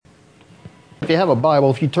you have a Bible,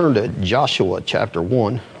 if you turn to Joshua chapter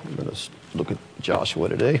 1, I'm going to look at Joshua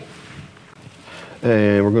today.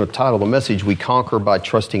 And we're going to title the message, We Conquer by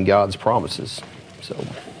Trusting God's Promises.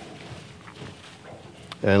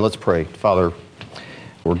 And let's pray. Father,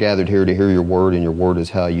 we're gathered here to hear your word, and your word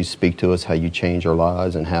is how you speak to us, how you change our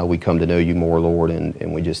lives, and how we come to know you more, Lord.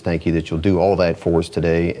 And we just thank you that you'll do all that for us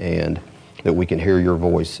today, and that we can hear your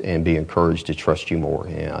voice and be encouraged to trust you more.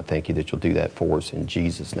 And I thank you that you'll do that for us in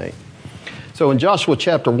Jesus' name. So in Joshua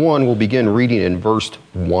chapter 1, we'll begin reading in verse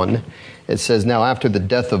 1. It says, Now after the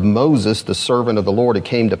death of Moses, the servant of the Lord, it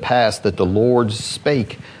came to pass that the Lord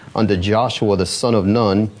spake unto Joshua the son of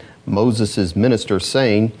Nun, Moses' minister,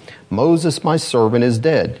 saying, Moses my servant is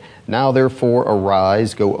dead. Now therefore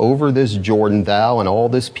arise, go over this Jordan, thou and all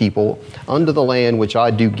this people, unto the land which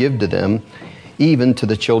I do give to them, even to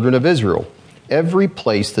the children of Israel. Every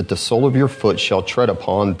place that the sole of your foot shall tread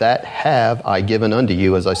upon, that have I given unto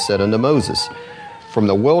you, as I said unto Moses. From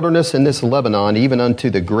the wilderness in this Lebanon, even unto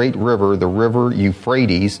the great river, the river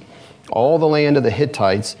Euphrates, all the land of the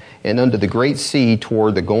Hittites, and unto the great sea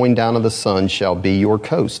toward the going down of the sun shall be your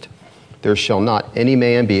coast. There shall not any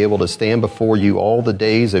man be able to stand before you all the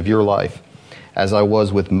days of your life. As I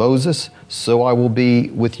was with Moses, so I will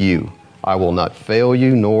be with you. I will not fail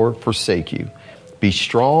you nor forsake you. Be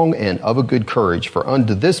strong and of a good courage, for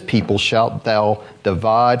unto this people shalt thou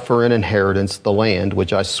divide for an inheritance the land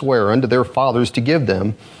which I swear unto their fathers to give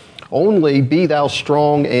them. Only be thou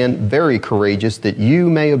strong and very courageous, that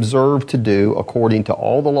you may observe to do according to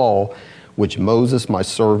all the law which Moses my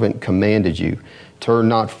servant commanded you. Turn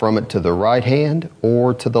not from it to the right hand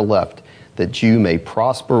or to the left, that you may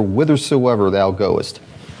prosper whithersoever thou goest.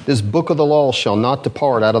 This book of the law shall not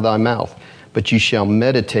depart out of thy mouth, but you shall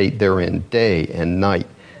meditate therein day and night,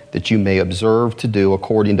 that you may observe to do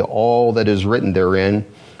according to all that is written therein.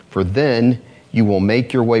 For then you will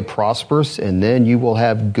make your way prosperous, and then you will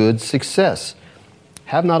have good success.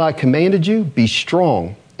 Have not I commanded you? Be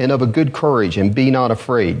strong and of a good courage, and be not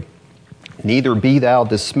afraid. Neither be thou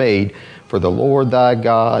dismayed, for the Lord thy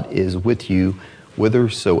God is with you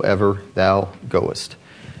whithersoever thou goest.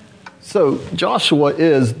 So Joshua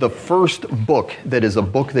is the first book that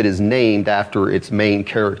is named after its main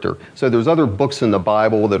character. So there's other books in the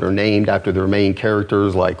Bible that are named after their main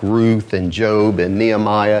characters, like Ruth and Job and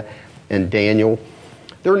Nehemiah and Daniel.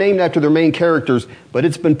 They're named after their main characters, but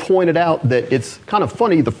it's been pointed out that it's kind of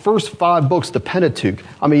funny, the first 5 books, the Pentateuch,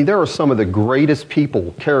 I mean, there are some of the greatest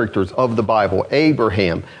characters of the Bible: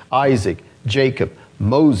 Abraham, Isaac, Jacob,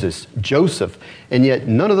 Moses, Joseph, and yet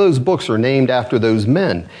none of those books are named after those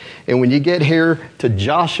men. And when you get here to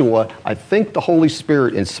Joshua, I think the Holy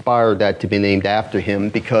Spirit inspired that to be named after him,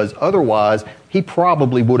 because otherwise he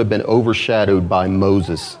probably would have been overshadowed by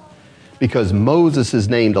Moses. Because Moses is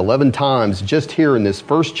named 11 times just here in this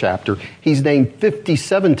first chapter. He's named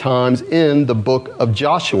 57 times in the book of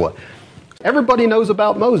Joshua. Everybody knows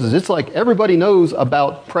about Moses. It's like everybody knows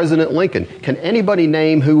about President Lincoln. Can anybody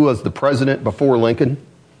name who was the president before Lincoln?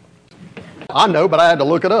 I know, but I had to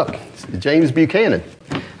look it up. It's James Buchanan.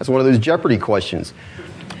 That's one of those Jeopardy questions.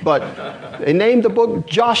 But they named the book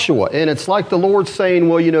Joshua, and it's like the Lord saying,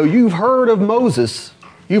 well, you know, you've heard of Moses.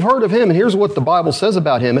 You've heard of him, and here's what the Bible says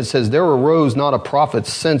about him. It says, there arose not a prophet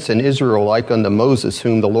since in Israel like unto Moses,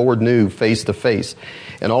 whom the Lord knew face to face.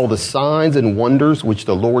 And all the signs and wonders which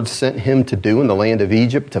the Lord sent him to do in the land of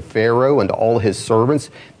Egypt, to Pharaoh and to all his servants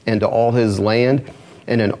and to all his land,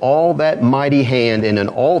 and in all that mighty hand and in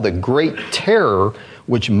all the great terror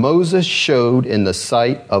which Moses showed in the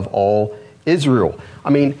sight of all Israel.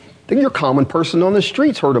 I mean, your common person on the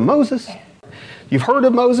streets heard of Moses. You've heard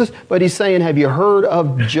of Moses, but he's saying, have you heard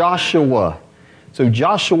of Joshua? So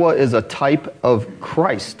Joshua is a type of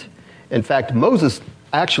Christ. In fact, Moses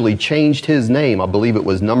actually changed his name. I believe it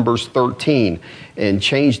was Numbers 13, and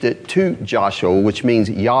changed it to Joshua, which means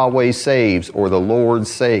Yahweh saves, or the Lord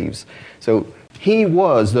saves. So he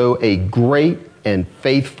was, though, a great and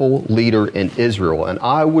faithful leader in Israel. And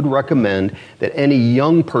I would recommend that any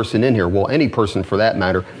young person in here, well, any person for that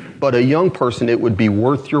matter, but a young person, it would be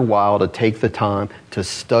worth your while to take the time to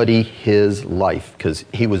study his life, because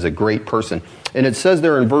he was a great person. And it says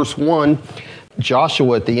there in verse 1,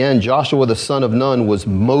 Joshua at the end, Joshua the son of Nun was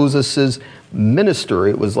Moses' minister.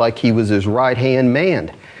 It was like he was his right-hand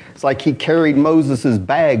man. It's like he carried Moses'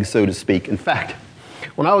 bag, so to speak. In fact,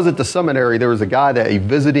 when I was at the seminary, there was a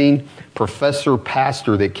visiting professor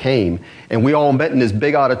pastor that came, and we all met in this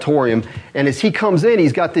big auditorium. And as he comes in,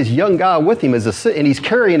 he's got this young guy with him, and he's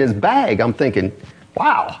carrying his bag. I'm thinking,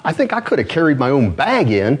 wow, I think I could have carried my own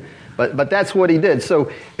bag in, but that's what he did.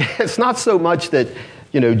 So it's not so much that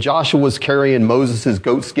Joshua was carrying Moses'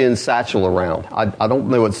 goatskin satchel around. I don't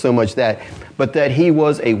know it's so much that, but that he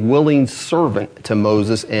was a willing servant to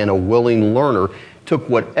Moses and a willing learner, took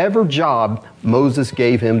whatever job Moses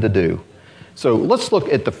gave him to do. So let's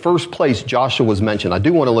look at the first place Joshua was mentioned. I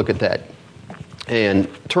do want to look at that. And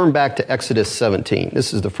turn back to Exodus 17.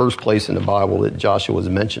 This is the first place in the Bible that Joshua was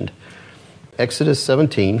mentioned. Exodus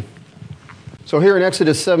 17. So here in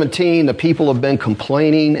Exodus 17, the people have been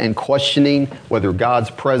complaining and questioning whether God's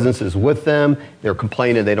presence is with them. They're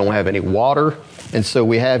complaining they don't have any water. And so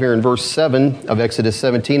we have here in verse 7 of Exodus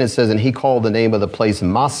 17, it says, "And he called the name of the place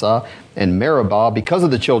Massah and Meribah because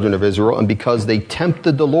of the children of Israel and because they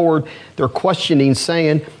tempted the Lord. They're questioning,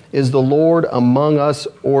 saying, 'Is the Lord among us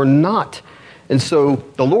or not?'" And so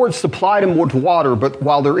the Lord supplied them with water, but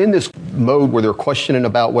while they're in this mode where they're questioning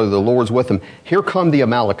about whether the Lord's with them, here come the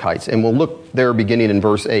Amalekites. And we'll look there beginning in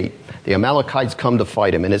verse 8. The Amalekites come to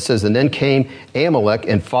fight him. And it says, "And then came Amalek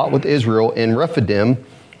and fought with Israel in Rephidim."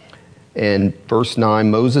 And verse 9,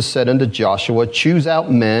 Moses said unto Joshua, "Choose out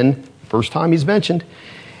men," first time he's mentioned,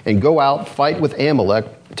 "and go out, fight with Amalek.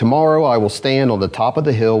 Tomorrow I will stand on the top of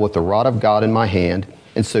the hill with the rod of God in my hand."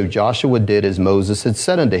 And so Joshua did as Moses had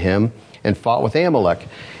said unto him, and fought with Amalek.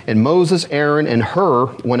 And Moses, Aaron, and Hur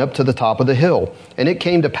went up to the top of the hill. And it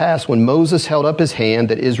came to pass when Moses held up his hand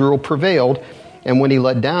that Israel prevailed, and when he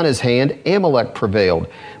let down his hand, Amalek prevailed.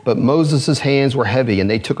 But Moses' hands were heavy,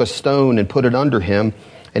 and they took a stone and put it under him,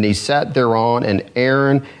 and he sat thereon, and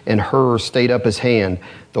Aaron and Hur stayed up his hand,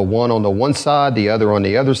 the one on the one side, the other on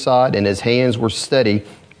the other side, and his hands were steady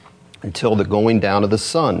until the going down of the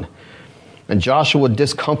sun. And Joshua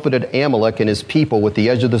discomfited Amalek and his people with the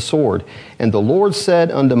edge of the sword. And the Lord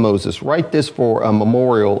said unto Moses, "Write this for a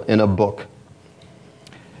memorial in a book,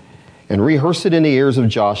 and rehearse it in the ears of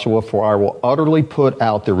Joshua, for I will utterly put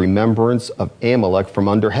out the remembrance of Amalek from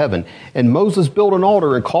under heaven." And Moses built an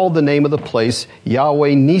altar and called the name of the place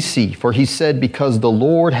Yahweh Nisi, for he said, "Because the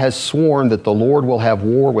Lord has sworn that the Lord will have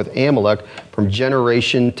war with Amalek from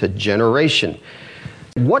generation to generation."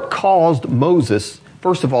 What caused Moses,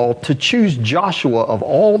 first of all, to choose Joshua of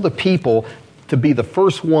all the people to be the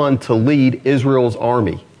first one to lead Israel's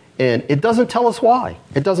army? And it doesn't tell us why.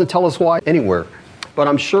 It doesn't tell us why anywhere. But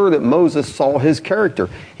I'm sure that Moses saw his character.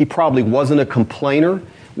 He probably wasn't a complainer,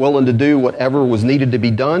 willing to do whatever was needed to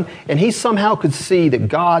be done. And he somehow could see that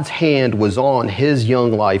God's hand was on his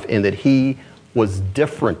young life and that he was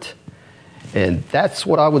different. And that's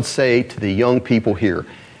what I would say to the young people here.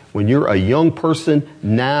 When you're a young person,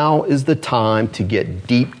 now is the time to get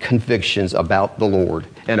deep convictions about the Lord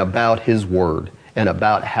and about His Word and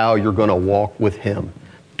about how you're going to walk with Him.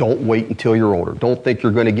 Don't wait until you're older. Don't think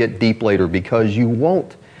you're going to get deep later, because you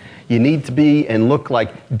won't. You need to be and look like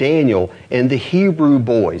Daniel and the Hebrew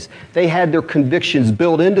boys. They had their convictions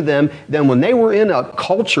built into them. Then when they were in a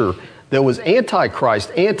culture that was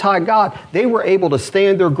anti-Christ, anti-God, they were able to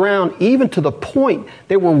stand their ground, even to the point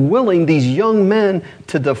they were willing, these young men,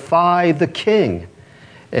 to defy the king.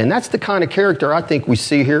 And that's the kind of character I think we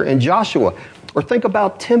see here in Joshua. Or think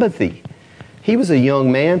about Timothy. He was a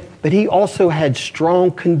young man, but he also had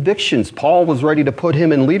strong convictions. Paul was ready to put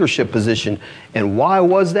him in leadership position. And why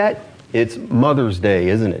was that? It's Mother's Day,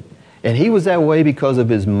 isn't it? And he was that way because of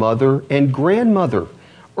his mother and grandmother.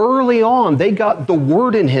 Early on, they got the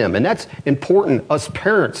word in him, and that's important. Us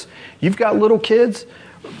parents, you've got little kids,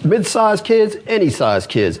 mid-sized kids, any size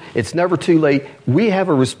kids. It's never too late. We have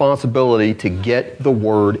a responsibility to get the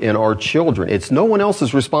word in our children. It's no one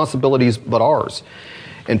else's responsibilities but ours.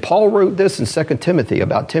 And Paul wrote this in 2 Timothy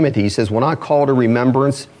about Timothy. He says, "When I call to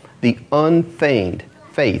remembrance the unfeigned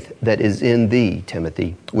faith that is in thee,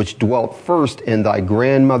 Timothy, which dwelt first in thy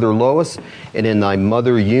grandmother Lois and in thy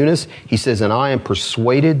mother Eunice," he says, "and I am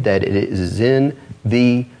persuaded that it is in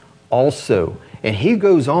thee also." And he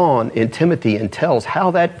goes on in Timothy and tells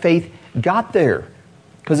how that faith got there.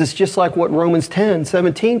 Because it's just like what Romans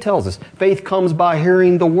 10:17 tells us. Faith comes by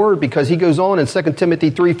hearing the word, because he goes on in 2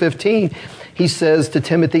 Timothy 3:15, he says to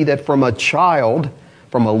Timothy that from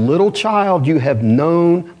a little child, you have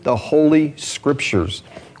known the Holy Scriptures,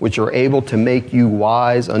 which are able to make you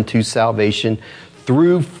wise unto salvation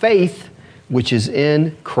through faith, which is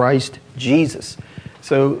in Christ Jesus.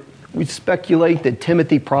 So we speculate that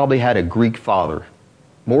Timothy probably had a Greek father.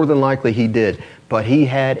 More than likely he did. But he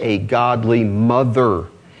had a godly mother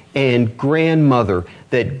and grandmother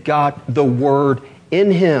that got the word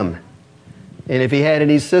in him. And if he had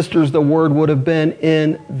any sisters, the word would have been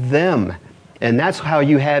in them. And that's how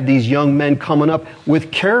you have these young men coming up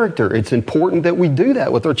with character. It's important that we do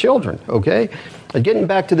that with our children, okay? Getting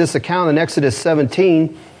back to this account in Exodus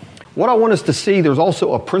 17, What I want us to see, there's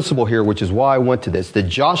also a principle here, which is why I went to this, that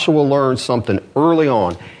Joshua learned something early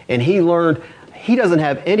on, and he learned he doesn't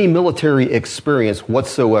have any military experience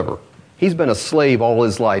whatsoever. He's been a slave all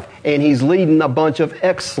his life, and he's leading a bunch of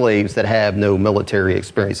ex-slaves that have no military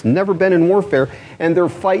experience, never been in warfare, and they're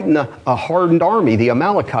fighting a hardened army, the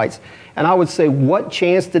Amalekites. And I would say, what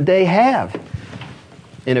chance did they have?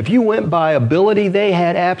 And if you went by ability, they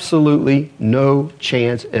had absolutely no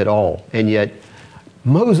chance at all. And yet,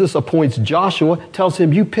 Moses appoints Joshua, tells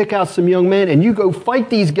him, you pick out some young men and you go fight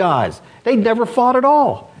these guys. They never fought at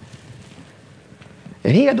all.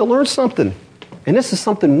 And he had to learn something. And this is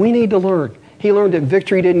something we need to learn. He learned that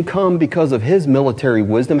victory didn't come because of his military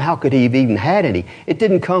wisdom. How could he have even had any? It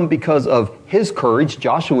didn't come because of his courage,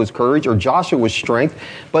 Joshua's courage, or Joshua's strength,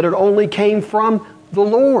 but it only came from the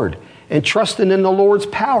Lord and trusting in the Lord's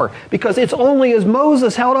power. Because it's only as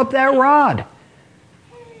Moses held up that rod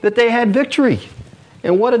that they had victory.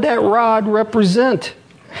 And what did that rod represent?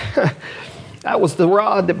 That was the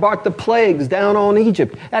rod that brought the plagues down on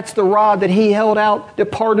Egypt. That's the rod that he held out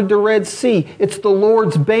that parted the Red Sea. It's the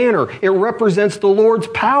Lord's banner. It represents the Lord's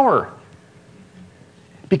power.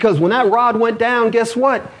 Because when that rod went down, guess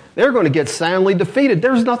what? They're going to get soundly defeated.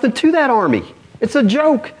 There's nothing to that army. It's a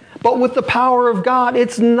joke. But with the power of God,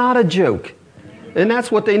 it's not a joke. And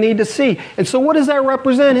that's what they need to see. And so what does that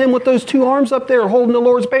represent? Him with those two arms up there holding the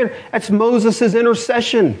Lord's banner. That's Moses'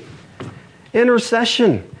 intercession.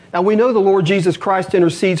 Intercession. Now, we know the Lord Jesus Christ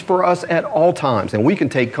intercedes for us at all times, and we can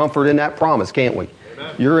take comfort in that promise, can't we?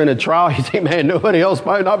 Amen. You're in a trial, you think, man, nobody else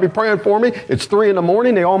might not be praying for me. It's 3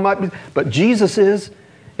 a.m, they all might be. But Jesus is,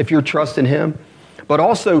 if you're trusting him. But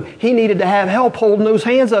also, he needed to have help holding those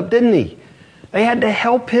hands up, didn't he? They had to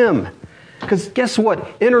help him. Because guess what?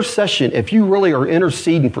 Intercession, if you really are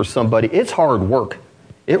interceding for somebody, it's hard work.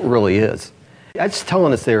 It really is. That's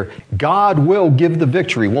telling us there, God will give the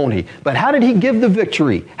victory, won't he? But how did he give the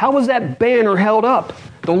victory? How was that banner held up?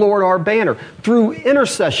 The Lord our banner. Through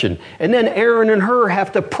intercession. And then Aaron and Hur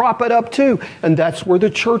have to prop it up too. And that's where the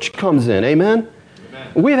church comes in. Amen?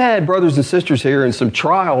 Amen. We've had brothers and sisters here in some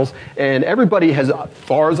trials, and everybody has, as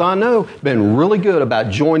far as I know, been really good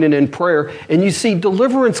about joining in prayer. And you see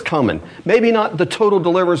deliverance coming. Maybe not the total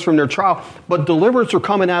deliverance from their trial, but deliverance are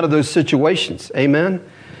coming out of those situations. Amen?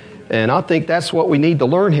 And I think that's what we need to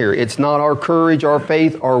learn here. It's not our courage, our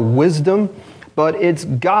faith, our wisdom, but it's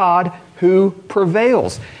God who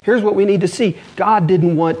prevails. Here's what we need to see. God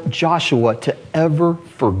didn't want Joshua to ever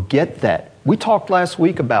forget that. We talked last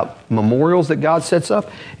week about memorials that God sets up.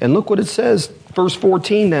 And look what it says, verse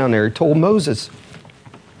 14 down there. He told Moses,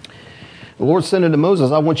 the Lord said unto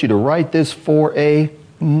Moses, I want you to write this for a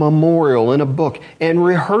memorial in a book and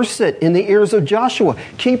rehearse it in the ears of Joshua.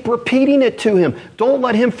 Keep repeating it to him. Don't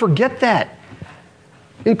let him forget that.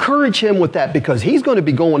 Encourage him with that, because he's going to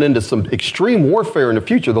be going into some extreme warfare in the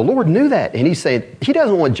future. The Lord knew that. And he's saying he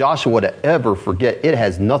doesn't want Joshua to ever forget. It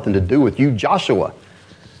has nothing to do with you, Joshua.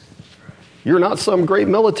 You're not some great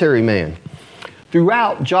military man.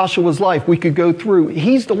 Throughout Joshua's life, we could go through.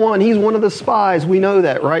 He's one of the spies. We know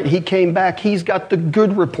that, right? He came back. He's got the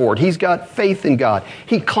good report. He's got faith in God.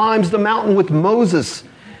 He climbs the mountain with Moses.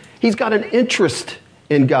 He's got an interest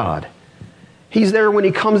in God. He's there when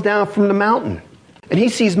he comes down from the mountain. And he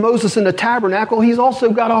sees Moses in the tabernacle. He's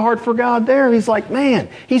also got a heart for God there. He's like, man,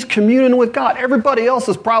 he's communing with God. Everybody else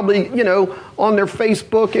is probably, on their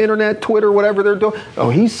Facebook, internet, Twitter, whatever they're doing. Oh,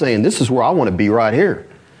 he's saying, this is where I want to be right here.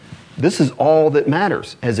 This is all that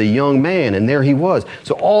matters as a young man, and there he was.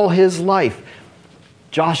 So all his life,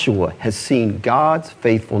 Joshua has seen God's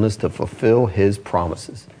faithfulness to fulfill his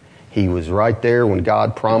promises. He was right there when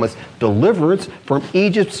God promised deliverance from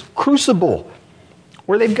Egypt's crucible,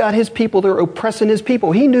 where they've got his people, they're oppressing his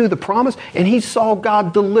people. He knew the promise, and he saw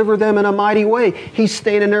God deliver them in a mighty way. He's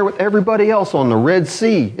standing there with everybody else on the Red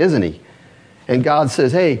Sea, isn't he? And God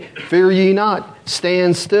says, hey, fear ye not,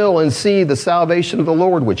 stand still and see the salvation of the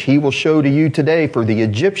Lord, which he will show to you today. For the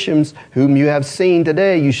Egyptians whom you have seen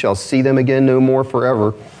today, you shall see them again no more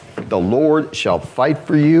forever. The Lord shall fight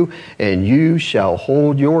for you, and you shall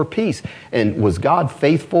hold your peace. And was God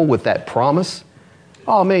faithful with that promise?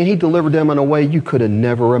 Oh man, he delivered them in a way you could have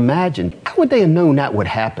never imagined. How would they have known that would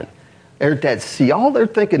happen? They're at that sea. All they're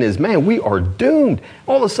thinking is, man, we are doomed.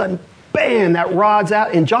 All of a sudden, bam, that rod's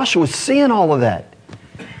out, and Joshua's seeing all of that.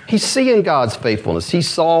 He's seeing God's faithfulness. He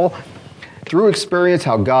saw through experience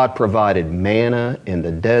how God provided manna in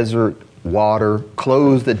the desert, water,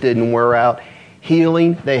 clothes that didn't wear out,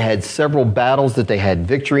 healing. They had several battles that they had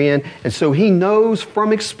victory in. And so he knows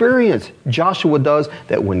from experience, Joshua does,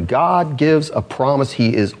 that when God gives a promise,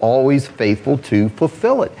 he is always faithful to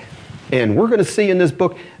fulfill it. And we're going to see in this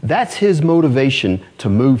book, that's his motivation to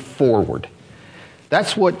move forward.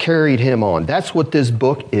 That's what carried him on. That's what this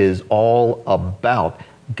book is all about.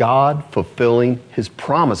 God fulfilling his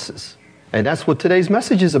promises. And that's what today's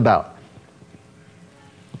message is about.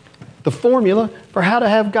 The formula for how to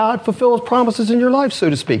have God fulfill his promises in your life, so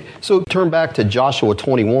to speak. So turn back to Joshua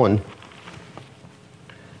 21.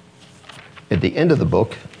 At the end of the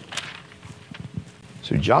book.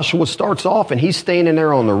 So Joshua starts off and he's standing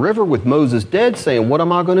there on the river with Moses dead saying, what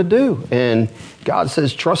am I going to do? And God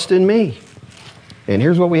says, trust in me. And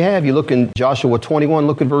here's what we have. You look in Joshua 21,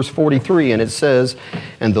 look at verse 43, and it says,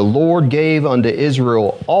 and the Lord gave unto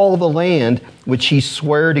Israel all the land which he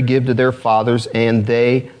sware to give to their fathers, and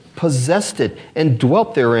they possessed it and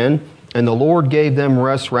dwelt therein. And the Lord gave them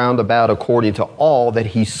rest round about according to all that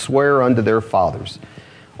he sware unto their fathers.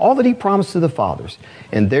 All that he promised to the fathers.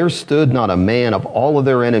 And there stood not a man of all of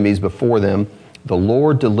their enemies before them. The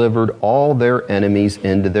Lord delivered all their enemies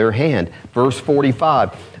into their hand. Verse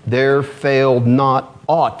 45, there failed not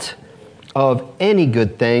aught of any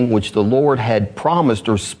good thing which the Lord had promised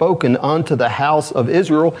or spoken unto the house of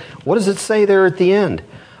Israel. What does it say there at the end?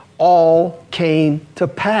 All came to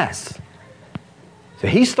pass. So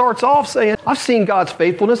he starts off saying, I've seen God's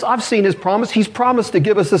faithfulness. I've seen his promise. He's promised to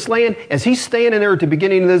give us this land. As he's standing there at the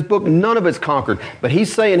beginning of this book, none of it's conquered. But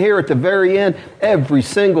he's saying here at the very end, every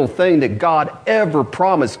single thing that God ever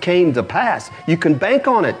promised came to pass. You can bank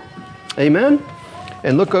on it. Amen?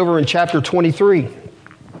 And look over in chapter 23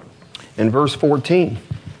 and verse 14.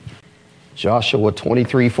 Joshua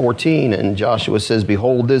 23:14. And Joshua says,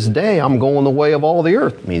 behold, this day I'm going the way of all the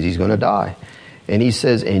earth. It means he's going to die. And he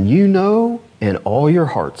says, and you know in all your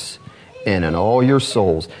hearts and in all your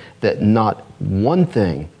souls that not one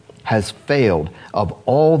thing has failed of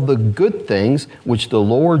all the good things which the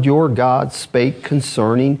Lord your God spake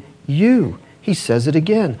concerning you. He says it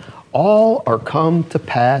again. All are come to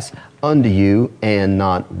pass unto you, and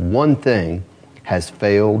not one thing has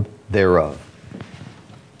failed thereof.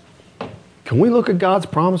 Can we look at God's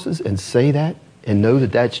promises and say that and know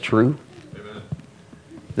that that's true? Amen.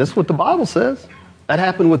 That's what the Bible says. That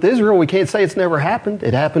happened with Israel. We can't say it's never happened.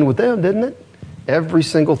 It happened with them, didn't it? Every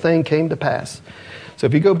single thing came to pass. So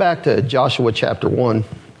if you go back to Joshua chapter 1.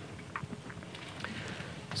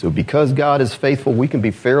 So because God is faithful, we can be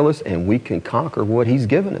fearless and we can conquer what he's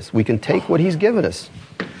given us. We can take what he's given us.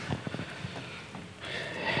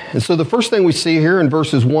 And so the first thing we see here in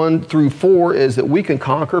verses 1 through 4 is that we can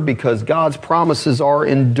conquer because God's promises are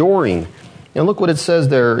enduring. And look what it says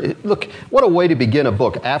there. Look, what a way to begin a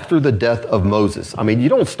book after the death of Moses. I mean, you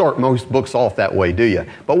don't start most books off that way, do you?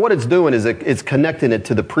 But what it's doing is it's connecting it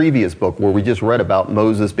to the previous book where we just read about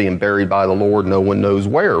Moses being buried by the Lord, no one knows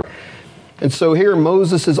where. And so here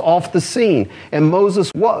Moses is off the scene. And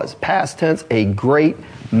Moses was, past tense, a great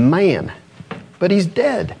man. But he's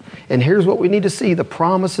dead. And here's what we need to see. The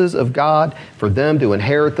promises of God for them to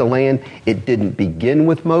inherit the land, it didn't begin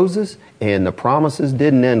with Moses, and the promises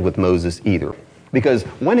didn't end with Moses either. Because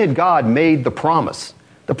when had God made the promise?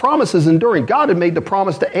 The promise is enduring. God had made the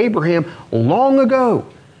promise to Abraham long ago,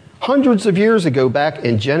 hundreds of years ago, back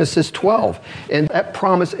in Genesis 12. And that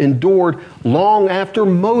promise endured long after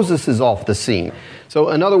Moses is off the scene. So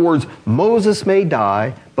in other words, Moses may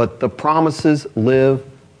die, but the promises live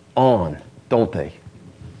on, don't they?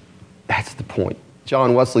 That's the point.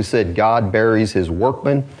 John Wesley said, God buries his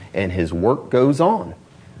workmen and his work goes on.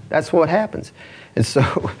 That's what happens. And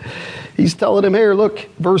so he's telling him here, look,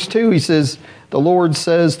 verse 2, he says, the Lord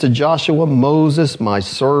says to Joshua, Moses, my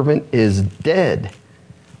servant, is dead.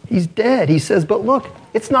 He's dead. He says, but look,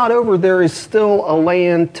 it's not over. There is still a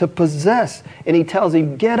land to possess. And he tells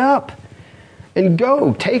him, get up and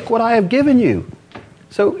go. Take what I have given you.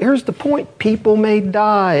 So here's the point. People may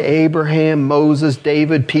die. Abraham, Moses,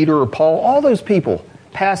 David, Peter, or Paul, all those people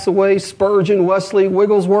pass away. Spurgeon, Wesley,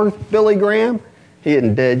 Wigglesworth, Billy Graham. He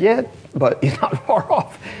isn't dead yet, but he's not far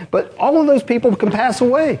off. But all of those people can pass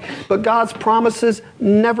away. But God's promises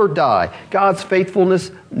never die. God's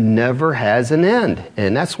faithfulness never has an end.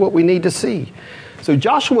 And that's what we need to see. So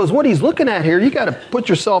Joshua is what he's looking at here. You got to put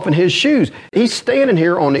yourself in his shoes. He's standing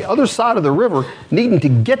here on the other side of the river, needing to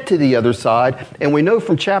get to the other side. And we know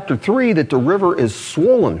from chapter 3 that the river is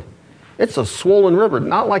swollen. It's a swollen river,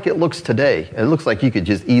 not like it looks today. It looks like you could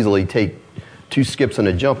just easily take 2 skips and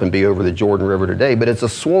a jump and be over the Jordan River today. But it's a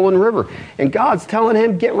swollen river. And God's telling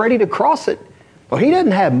him, get ready to cross it. Well, he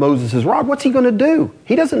doesn't have Moses' rod. What's he going to do?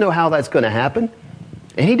 He doesn't know how that's going to happen.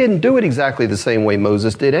 And he didn't do it exactly the same way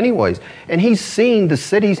Moses did anyways. And he's seen the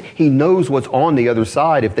cities. He knows what's on the other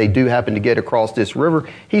side if they do happen to get across this river.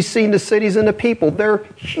 He's seen the cities and the people. They're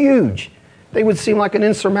huge. They would seem like an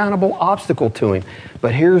insurmountable obstacle to him.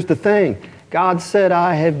 But here's the thing. God said,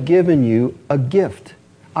 I have given you a gift.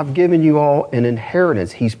 I've given you all an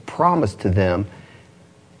inheritance. He's promised to them.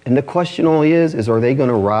 And the question only is are they going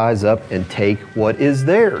to rise up and take what is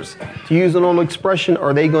theirs? To use an old expression,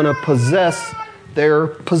 are they going to possess their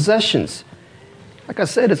possessions? Like I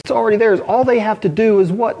said, it's already theirs. All they have to do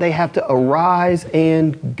is what? They have to arise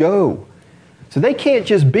and go. So they can't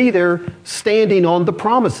just be there standing on the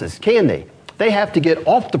promises, can they? They have to get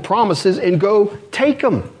off the promises and go take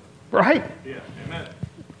them, right? Yeah, amen.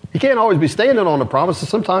 You can't always be standing on the promises.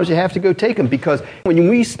 Sometimes you have to go take them, because when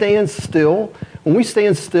we stand still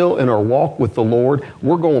in our walk with the Lord,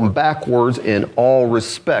 we're going backwards in all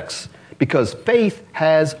respects, because faith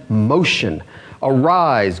has motion.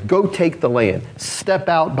 Arise, go take the land, step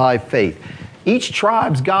out by faith. Each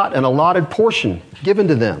tribe's got an allotted portion given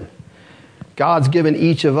to them. God's given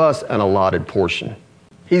each of us an allotted portion.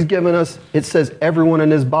 He's given us, it says everyone in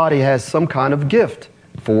his body has some kind of gift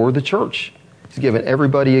for the church. He's given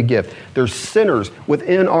everybody a gift. There's sinners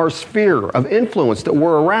within our sphere of influence that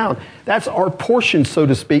we're around. That's our portion, so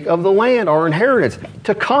to speak, of the land, our inheritance,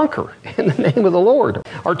 to conquer in the name of the Lord.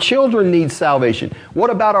 Our children need salvation. What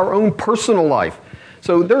about our own personal life?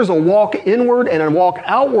 So there's a walk inward and a walk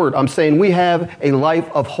outward. I'm saying we have a life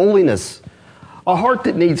of holiness, a heart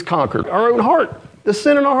that needs conquered, our own heart, the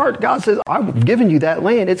sin in our heart. God says, I've given you that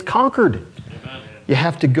land. It's conquered. You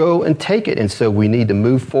have to go and take it. And so we need to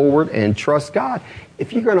move forward and trust God.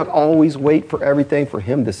 If you're going to always wait for everything for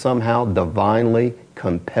him to somehow divinely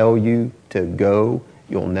compel you to go,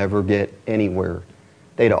 you'll never get anywhere.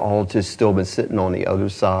 They'd all just still been sitting on the other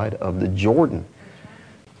side of the Jordan.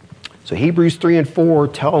 So Hebrews 3 and 4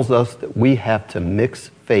 tells us that we have to mix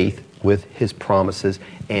faith with his promises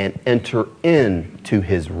and enter into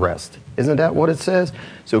his rest. Isn't that what it says?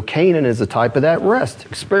 So Canaan is a type of that rest.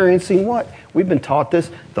 Experiencing what? We've been taught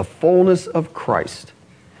this, the fullness of Christ.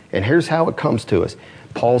 And here's how it comes to us.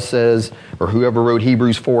 Paul says, or whoever wrote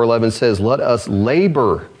Hebrews 4:11 says, let us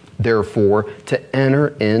labor, therefore, to enter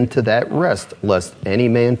into that rest, lest any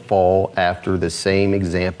man fall after the same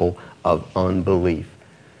example of unbelief.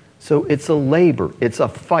 So it's a labor, it's a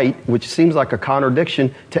fight, which seems like a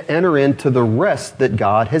contradiction, to enter into the rest that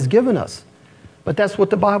God has given us. But that's what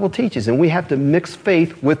the Bible teaches, and we have to mix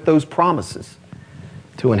faith with those promises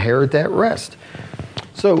to inherit that rest.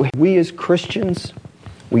 So we as Christians,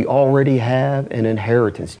 we already have an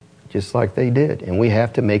inheritance, just like they did, and we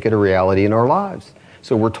have to make it a reality in our lives.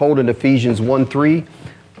 So we're told in Ephesians 1:3,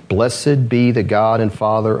 blessed be the God and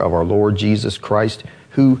Father of our Lord Jesus Christ,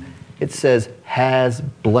 who, it says, has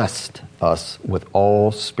blessed us with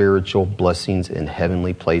all spiritual blessings in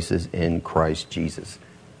heavenly places in Christ Jesus.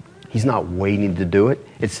 He's not waiting to do it.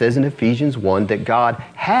 It says in Ephesians 1 that God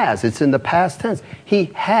has, it's in the past tense, he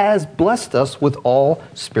has blessed us with all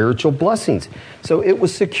spiritual blessings. So it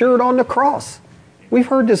was secured on the cross. We've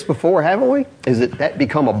heard this before, haven't we? Is it that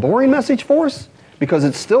become a boring message for us? Because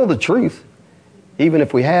it's still the truth. Even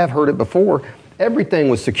if we have heard it before, everything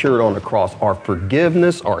was secured on the cross. Our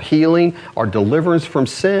forgiveness, our healing, our deliverance from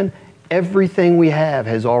sin, everything we have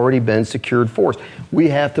has already been secured for us. We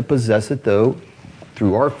have to possess it, though,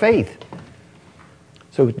 through our faith.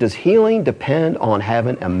 So does healing depend on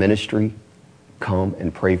having a ministry come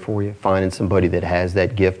and pray for you, finding somebody that has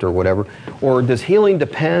that gift or whatever? Or does healing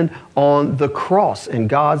depend on the cross and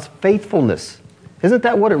God's faithfulness? Isn't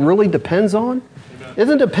that what it really depends on? Amen.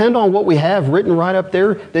 Doesn't it depend on what we have written right up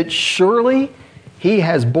there, that surely he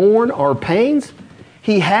has borne our pains?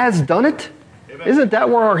 He has done it. Amen. Isn't that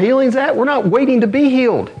where our healing's at? We're not waiting to be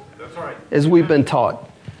healed. That's right. As we've been taught.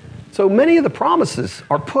 So many of the promises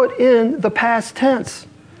are put in the past tense.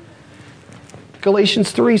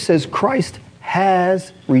 Galatians 3 says, Christ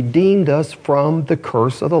has redeemed us from the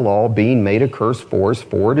curse of the law, being made a curse for us,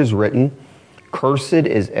 for it is written, cursed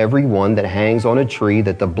is every one that hangs on a tree,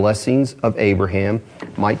 that the blessings of Abraham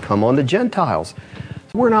might come on the Gentiles.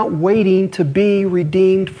 We're not waiting to be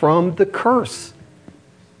redeemed from the curse.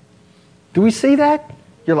 Do we see that?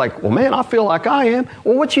 You're like, well, man, I feel like I am.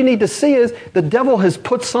 Well, what you need to see is the devil has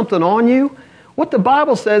put something on you. What the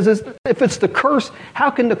Bible says is, if it's the curse,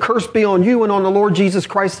 how can the curse be on you and on the Lord Jesus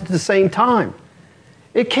Christ at the same time?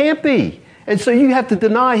 It can't be. And so you have to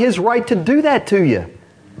deny his right to do that to you.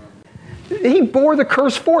 He bore the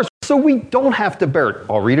curse for us, so we don't have to bear it.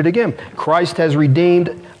 I'll read it again. Christ has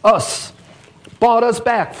redeemed us, bought us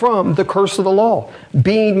back from the curse of the law,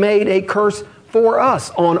 being made a curse for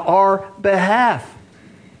us on our behalf.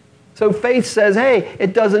 So faith says, hey,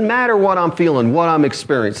 it doesn't matter what I'm feeling, what I'm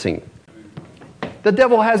experiencing. The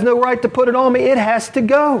devil has no right to put it on me. It has to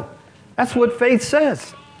go. That's what faith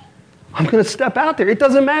says. I'm going to step out there. It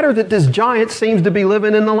doesn't matter that this giant seems to be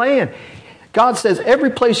living in the land. God says every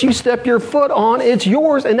place you step your foot on, it's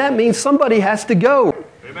yours, and that means somebody has to go.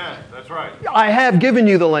 Amen. That's right. I have given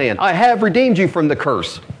you the land. I have redeemed you from the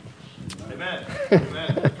curse. Amen.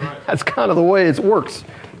 Amen. That's right. That's kind of the way it works.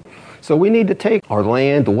 So we need to take our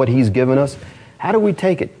land, what He's given us. How do we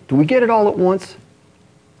take it? Do we get it all at once?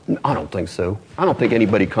 I don't think so. I don't think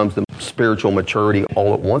anybody comes to spiritual maturity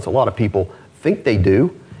all at once. A lot of people think they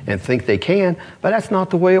do and think they can, but that's not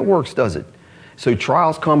the way it works, does it? So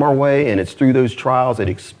trials come our way, and it's through those trials it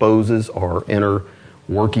exposes our inner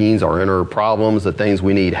workings, our inner problems, the things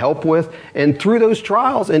we need help with. And through those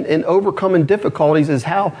trials and overcoming difficulties is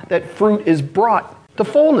how that fruit is brought to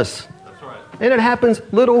fullness. That's right. And it happens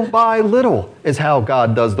little by little is how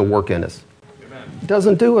God does the work in us. Amen. He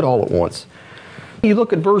doesn't do it all at once. You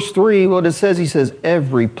look at verse 3, what it says, He says,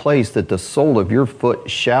 every place that the sole of your foot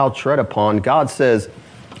shall tread upon. God says,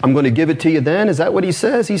 I'm going to give it to you then. Is that what He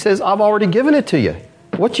says? He says, I've already given it to you.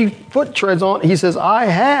 What your foot treads on, He says, I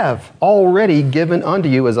have already given unto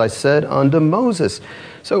you, as I said unto Moses.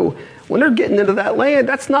 So when they're getting into that land,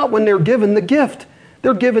 that's not when they're given the gift.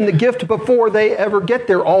 They're given the gift before they ever get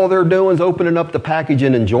there. All they're doing is opening up the package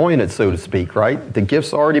and enjoying it, so to speak, right? The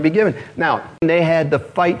gift's already been given. Now, they had to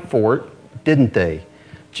fight for it, didn't they?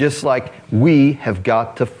 Just like we have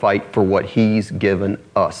got to fight for what He's given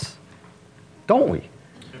us. Don't we?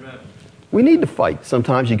 We need to fight.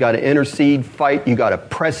 Sometimes you got to intercede, fight. You got to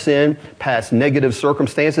press in past negative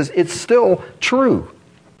circumstances. It's still true.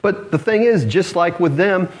 But the thing is, just like with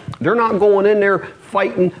them, they're not going in there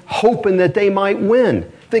fighting, hoping that they might win.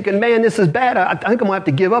 Thinking, man, this is bad. I think I'm going to have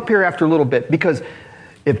to give up here after a little bit. Because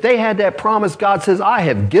if they had that promise, God says, I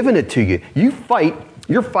have given it to you. You fight.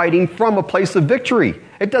 You're fighting from a place of victory.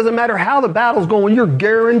 It doesn't matter how the battle's going. You're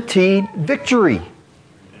guaranteed victory.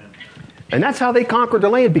 And that's how they conquered the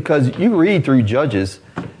land, because you read through Judges,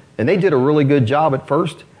 and they did a really good job at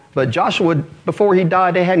first. But Joshua, before he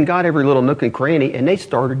died, they hadn't got every little nook and cranny, and they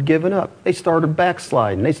started giving up. They started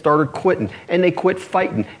backsliding. They started quitting, and they quit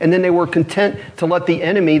fighting. And then they were content to let the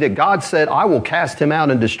enemy that God said, I will cast him out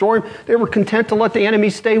and destroy him. They were content to let the enemy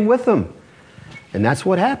stay with them. And that's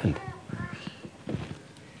what happened.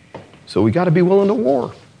 So we got to be willing to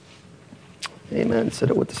war. Amen. Said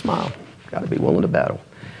it with a smile. Got to be willing to battle.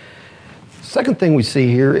 Second thing we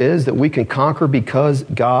see here is that we can conquer because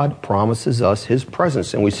God promises us His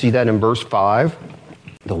presence. And we see that in verse 5.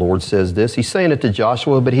 The Lord says this. He's saying it to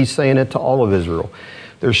Joshua, but He's saying it to all of Israel.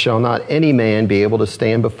 There shall not any man be able to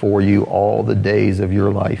stand before you all the days of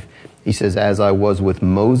your life. He says, as I was with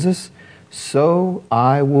Moses, so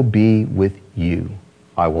I will be with you.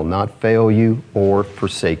 I will not fail you or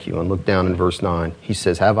forsake you. And look down in verse 9. He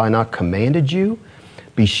says, have I not commanded you?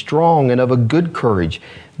 Be strong and of a good courage.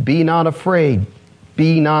 Be not afraid.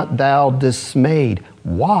 Be not thou dismayed.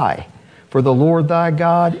 Why? For the Lord thy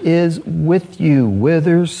God is with you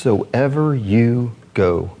whithersoever you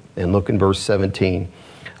go. And look in verse 17.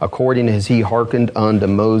 According as He hearkened unto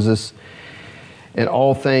Moses in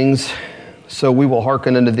all things, so we will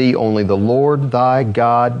hearken unto thee. Only the Lord thy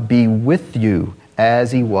God be with you,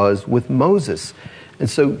 as He was with Moses. And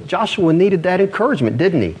so Joshua needed that encouragement,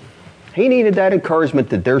 didn't he? He needed that encouragement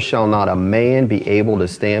that there shall not a man be able to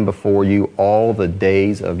stand before you all the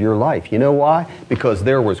days of your life. You know why? Because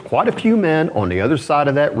there was quite a few men on the other side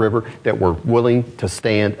of that river that were willing to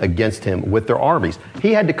stand against him with their armies.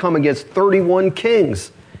 He had to come against 31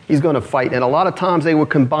 kings he's going to fight, and a lot of times they would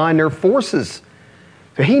combine their forces.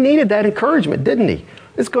 So he needed that encouragement, didn't he?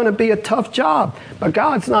 It's going to be a tough job. But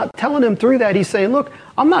God's not telling him through that. He's saying, look,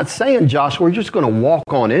 I'm not saying, Joshua, you're just going to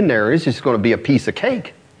walk on in there. It's just going to be a piece of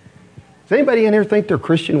cake. Does anybody in here think their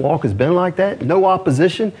Christian walk has been like that? No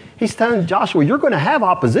opposition? He's telling Joshua, you're going to have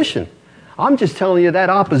opposition. I'm just telling you that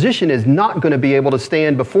opposition is not going to be able to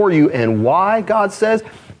stand before you. And why, God says?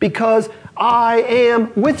 Because I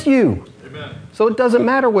am with you. Amen. So it doesn't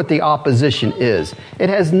matter what the opposition is. It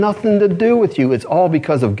has nothing to do with you. It's all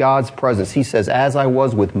because of God's presence. He says, as I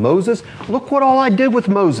was with Moses, look what all I did with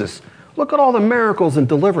Moses. Look at all the miracles and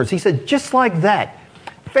deliverance. He said, just like that,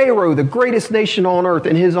 Pharaoh, the greatest nation on earth,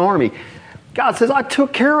 and his army, God says, I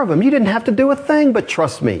took care of him. You didn't have to do a thing but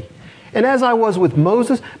trust me. And as I was with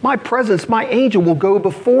Moses, my presence, my angel will go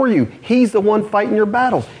before you. He's the one fighting your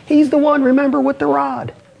battles. He's the one, remember, with the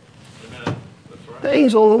rod. Amen. That's right. The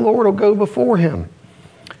angel of the Lord will go before him.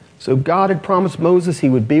 So God had promised Moses He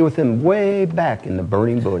would be with him way back in the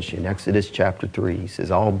burning bush in Exodus chapter 3. He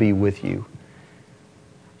says, I'll be with you.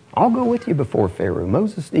 I'll go with you before Pharaoh.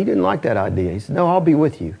 Moses, he didn't like that idea. He said, no, I'll be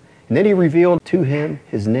with you. And then He revealed to him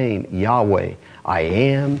His name, Yahweh. I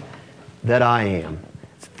am that I am.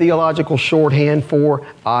 theological shorthand for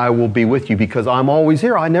I will be with you, because I'm always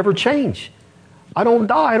here. I never change. I don't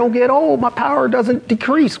die. I don't get old. My power doesn't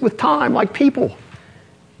decrease with time like people.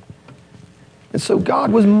 And so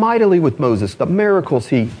God was mightily with Moses, the miracles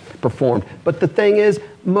he performed. But the thing is,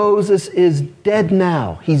 Moses is dead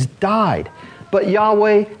now. He's died. But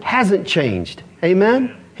Yahweh hasn't changed.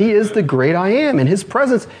 Amen? He is the great I am, and his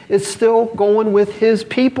presence is still going with his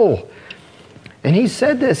people. And he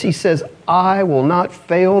said this, he says, I will not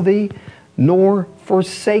fail thee, nor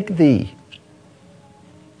forsake thee.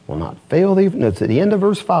 Will not fail thee. No, it's at the end of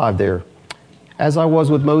verse 5 there. As I was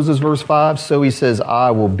with Moses, verse 5, so he says, I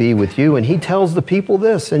will be with you. And he tells the people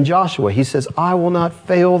this in Joshua. He says, I will not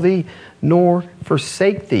fail thee, nor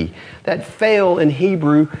forsake thee. That fail in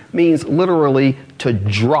Hebrew means literally to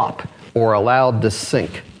drop or allowed to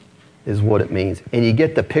sink is what it means. And you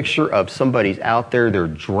get the picture of somebody's out there, they're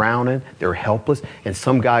drowning, they're helpless, and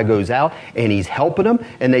some guy goes out and he's helping them,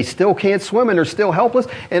 and they still can't swim and they're still helpless,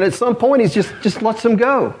 and at some point he's just lets them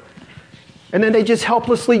go. And then they just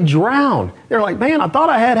helplessly drown. They're like, man, I thought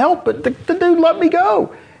I had help, but the dude let me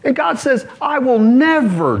go. And God says, I will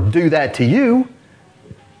never do that to you.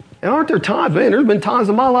 And aren't there times, man, there's been times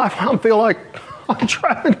in my life where I feel like I'm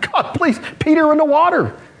drowning. God, please, Peter in the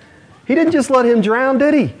water. He didn't just let him drown,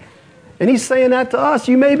 did he? And he's saying that to us.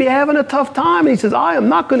 You may be having a tough time. And he says, I am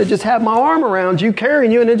not going to just have my arm around you,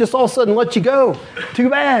 carrying you, and then just all of a sudden let you go. Too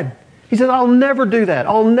bad. He says, I'll never do that.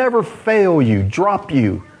 I'll never fail you, drop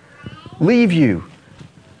you, leave you,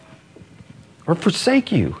 or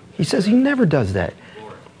forsake you. He says he never does that.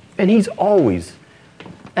 And he's always,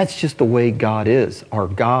 that's just the way God is, our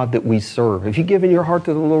God that we serve. If you've given your heart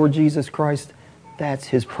to the Lord Jesus Christ, that's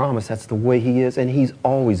his promise. That's the way he is, and he's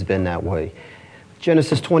always been that way.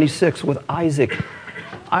 Genesis 26 with Isaac.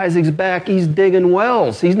 Isaac's back. He's digging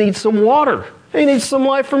wells. He needs some water. He needs some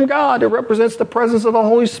life from God. It represents the presence of the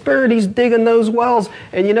Holy Spirit. He's digging those wells.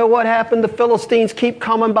 And you know what happened? The Philistines keep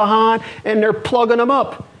coming behind, and they're plugging them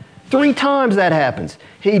up. 3 times that happens.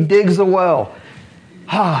 He digs a well.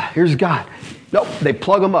 Here's God. Nope, they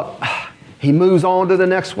plug him up. He moves on to the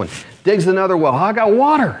next one. Digs another well. I got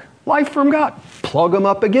water. Life from God. Plug him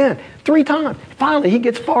up again. 3 times. Finally, he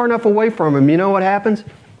gets far enough away from him. You know what happens?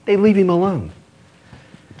 They leave him alone.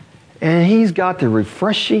 And he's got the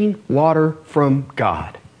refreshing water from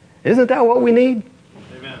God. Isn't that what we need?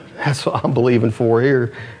 Amen. That's what I'm believing for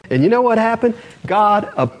here. And you know what happened?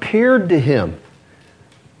 God appeared to him.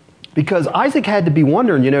 Because Isaac had to be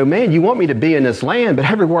wondering, man, you want me to be in this land, but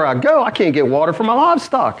everywhere I go, I can't get water for my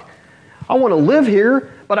livestock. I want to live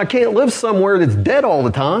here, but I can't live somewhere that's dead all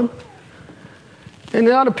the time. And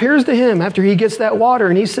God appears to him after he gets that water,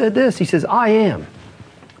 and he said this. He says, I am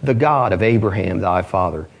the God of Abraham, thy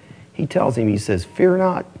father. He tells him, he says, fear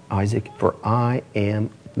not, Isaac, for I am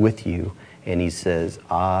with you. And he says,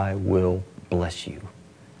 I will bless you.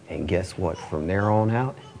 And guess what? From there on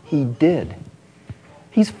out, he did.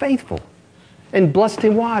 He's faithful. And blessed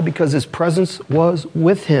him. Why? Because his presence was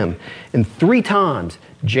with him. And 3 times,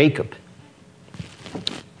 Jacob,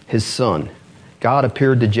 his son, God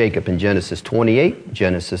appeared to Jacob in Genesis 28,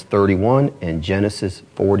 Genesis 31, and Genesis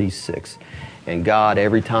 46. And God,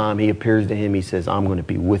 every time he appears to him, he says, I'm going to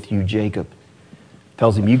be with you, Jacob.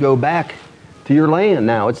 Tells him, you go back to your land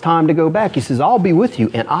now. It's time to go back. He says, I'll be with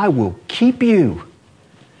you, and I will keep you.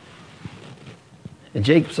 And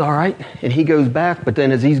Jacob's all right, and he goes back, but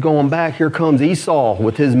then as he's going back, here comes Esau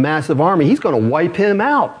with his massive army. He's going to wipe him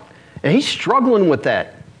out. And he's struggling with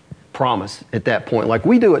that promise at that point, like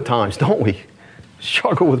we do at times, don't we?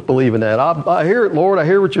 Struggle with believing that. I hear it, Lord. I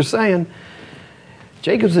hear what you're saying.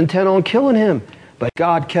 Jacob's intent on killing him, but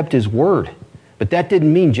God kept his word. But that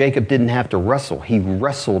didn't mean Jacob didn't have to wrestle. He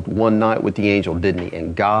wrestled one night with the angel, didn't he?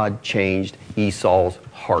 And God changed Esau's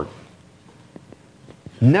heart.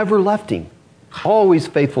 Never left him. Always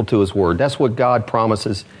faithful to his word. That's what God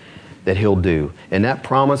promises that he'll do. And that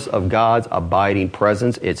promise of God's abiding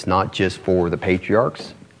presence, it's not just for the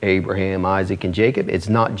patriarchs, Abraham, Isaac, and Jacob. It's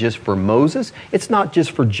not just for Moses. It's not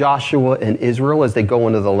just for Joshua and Israel as they go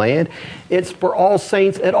into the land. It's for all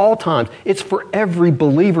saints at all times. It's for every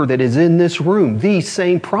believer that is in this room. The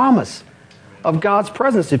same promise of God's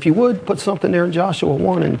presence. If you would, put something there in Joshua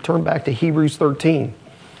 1 and turn back to Hebrews 13.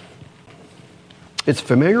 It's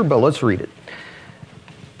familiar, but let's read it.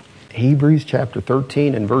 Hebrews chapter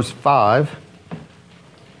 13 and verse 5.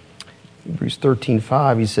 Hebrews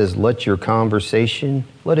 13:5, he says, let your conversation,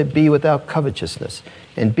 let it be without covetousness,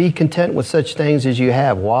 and be content with such things as you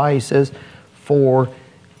have. Why? He says, for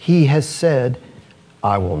he has said,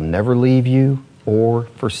 I will never leave you or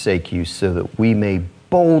forsake you, so that we may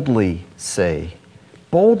boldly say,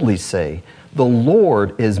 The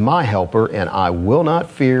Lord is my helper, and I will not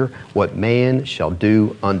fear what man shall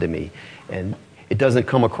do unto me. And it doesn't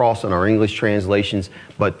come across in our English translations,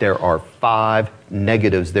 but there are 5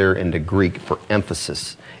 negatives there in the Greek for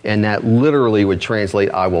emphasis. And that literally would translate,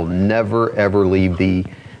 I will never ever leave thee,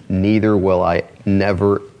 neither will I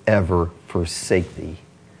never ever forsake thee.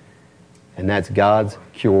 And that's God's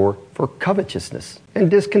cure for covetousness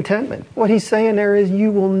and discontentment. What he's saying there is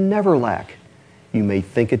you will never lack. You may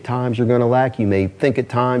think at times you're going to lack. You may think at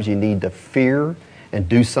times you need to fear and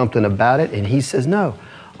do something about it. And he says, no,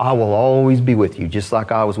 I will always be with you, just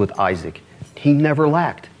like I was with Isaac. He never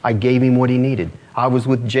lacked. I gave him what he needed. I was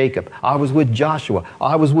with Jacob. I was with Joshua.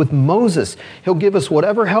 I was with Moses. He'll give us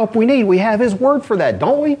whatever help we need. We have his word for that,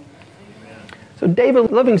 don't we? So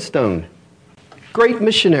David Livingstone, great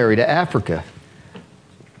missionary to Africa.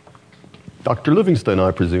 Dr. Livingstone,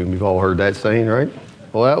 I presume. You've all heard that saying, right?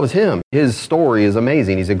 Well, that was him. His story is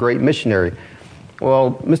amazing. He's a great missionary.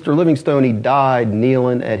 Well, Mr. Livingstone, he died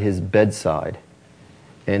kneeling at his bedside.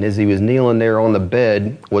 And as he was kneeling there on the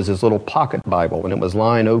bed was his little pocket Bible, and it was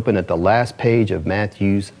lying open at the last page of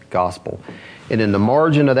Matthew's Gospel. And in the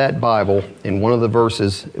margin of that Bible, in one of the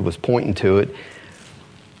verses, it was pointing to it,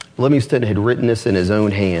 Livingstone had written this in his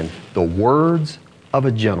own hand, the words of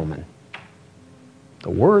a gentleman.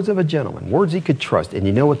 The words of a gentleman, words he could trust. And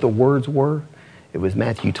you know what the words were? It was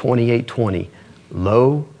Matthew 28:20.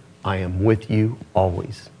 Lo, I am with you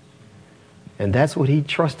always. And that's what he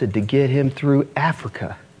trusted to get him through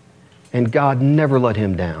Africa. And God never let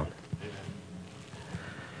him down.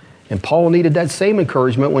 And Paul needed that same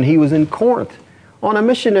encouragement when he was in Corinth on a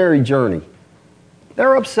missionary journey.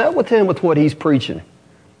 They're upset with him with what he's preaching.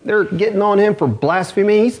 They're getting on him for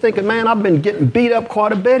blasphemy. He's thinking, man, I've been getting beat up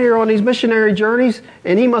quite a bit here on these missionary journeys.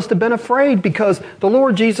 And he must have been afraid because the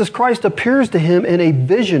Lord Jesus Christ appears to him in a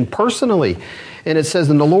vision personally. And it says,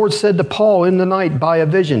 and the Lord said to Paul in the night by a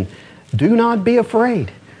vision, do not be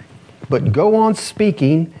afraid, but go on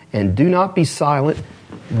speaking and do not be silent.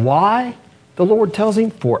 Why? The Lord tells him,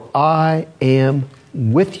 for I am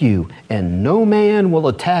with you, and no man will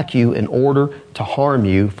attack you in order to harm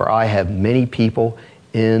you, for I have many people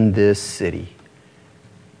in this city.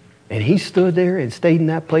 And he stood there and stayed in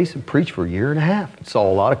that place and preached for a year and a half.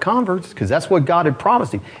 Saw a lot of converts because that's what God had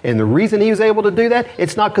promised him. And the reason he was able to do that,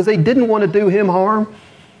 it's not because they didn't want to do him harm.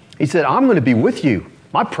 He said, I'm going to be with you.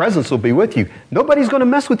 My presence will be with you. Nobody's going to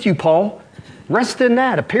mess with you, Paul. Rest in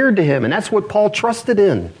that. Appeared to him. And that's what Paul trusted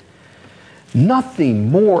in.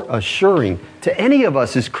 Nothing more assuring to any of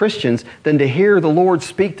us as Christians than to hear the Lord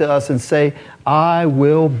speak to us and say, I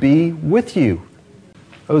will be with you.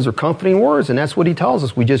 Those are comforting words, and that's what he tells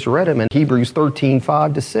us. We just read them in Hebrews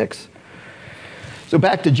 13:5-6. So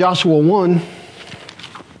back to Joshua 1.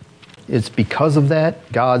 It's because of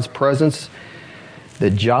that, God's presence,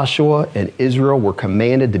 that Joshua and Israel were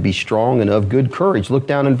commanded to be strong and of good courage. Look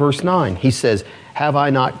down in verse 9. He says, have I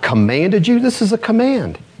not commanded you? This is a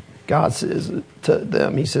command. God says to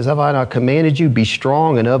them, he says, have I not commanded you, be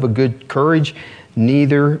strong and of a good courage,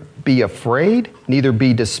 neither be afraid, neither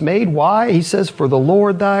be dismayed. Why? He says, for the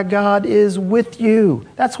Lord thy God is with you.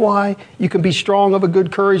 That's why you can be strong of a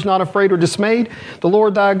good courage, not afraid or dismayed. The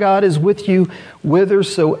Lord thy God is with you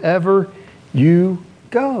whithersoever you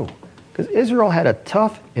go. Because Israel had a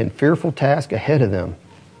tough and fearful task ahead of them,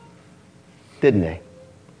 didn't they?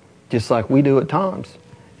 Just like we do at times.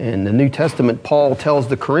 In the New Testament, Paul tells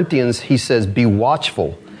the Corinthians, he says, be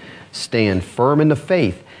watchful, stand firm in the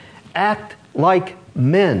faith, act like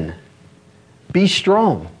men, be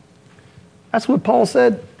strong. That's what Paul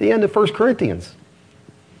said at the end of 1 Corinthians.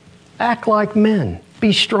 Act like men,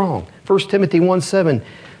 be strong. 1 Timothy 1:7,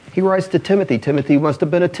 he writes to Timothy. Timothy must have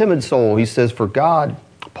been a timid soul. He says, for God,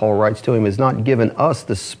 Paul writes to him, has not given us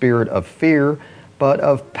the spirit of fear, but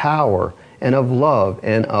of power and of love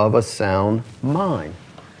and of a sound mind.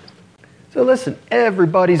 So listen,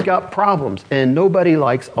 everybody's got problems, and nobody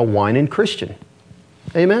likes a whining Christian.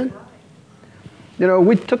 Amen? You know,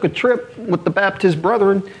 we took a trip with the Baptist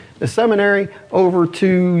brethren, the seminary, over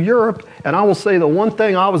to Europe, and I will say the one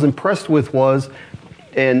thing I was impressed with was,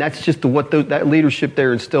 and that's just what that leadership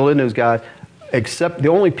there instilled in those guys, except the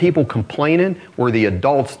only people complaining were the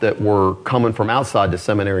adults that were coming from outside the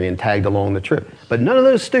seminary and tagged along the trip. But none of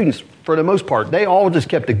those students, for the most part, they all just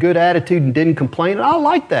kept a good attitude and didn't complain, and I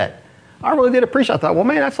liked that. I really did appreciate it. I thought, well,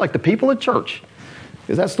 man, that's like the people at church.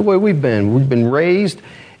 Because that's the way we've been. We've been raised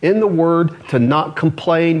in the Word to not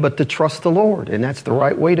complain, but to trust the Lord. And that's the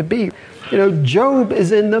right way to be. You know, Job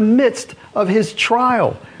is in the midst of his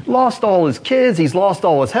trial. Lost all his kids. He's lost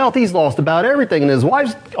all his health. He's lost about everything. And his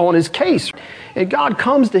wife's on his case. And God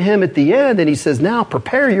comes to him at the end and he says, now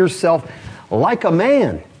prepare yourself like a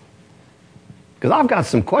man. Because I've got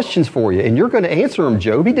some questions for you, and you're going to answer them,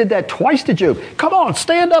 Job. He did that twice to Job. Come on,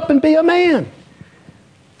 stand up and be a man.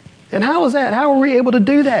 And how is that? How are we able to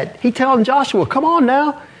do that? He telling Joshua, come on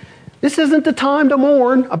now. This isn't the time to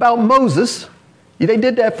mourn about Moses. They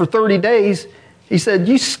did that for 30 days. He said,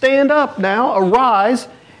 you stand up now, arise,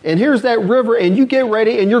 and here's that river, and you get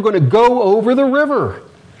ready, and you're going to go over the river.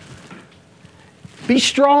 Be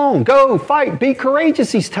strong, go, fight, be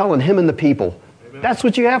courageous, he's telling him and the people. Amen. That's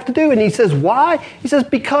what you have to do. And he says, why? He says,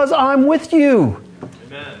 because I'm with you.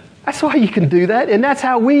 Amen. That's why you can do that, and that's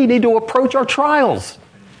how we need to approach our trials.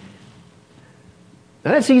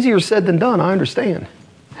 Now, that's easier said than done, I understand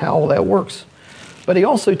how all that works. But he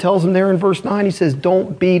also tells them there in verse 9, he says,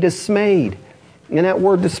 don't be dismayed. And that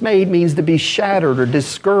word dismayed means to be shattered or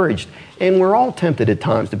discouraged. And we're all tempted at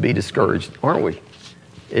times to be discouraged, aren't we?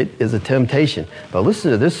 It is a temptation. But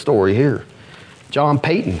listen to this story here. John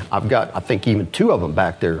Payton, I've got, I think, even 2 of them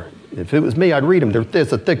back there. If it was me, I'd read them.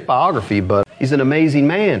 It's a thick biography, but he's an amazing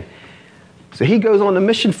man. So he goes on the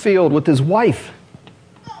mission field with his wife.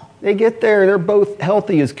 They get there, and they're both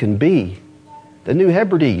healthy as can be. The New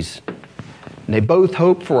Hebrides. And they both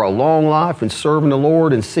hope for a long life and serving the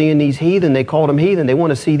Lord and seeing these heathen. They called them heathen. They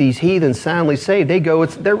want to see these heathens soundly saved. They go,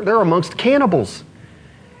 they're amongst cannibals.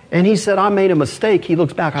 And he said, I made a mistake. He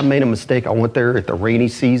looks back, I made a mistake. I went there at the rainy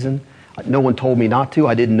season. No one told me not to.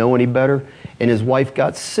 I didn't know any better. And his wife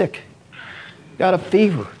got sick, got a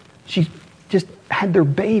fever. She just had their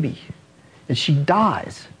baby, and she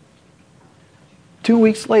dies. 2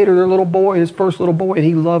 weeks later, their little boy, his first little boy, and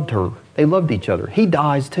he loved her. They loved each other. He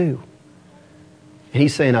dies too. And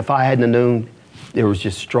he's saying, if I hadn't known, there was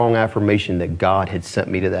just strong affirmation that God had sent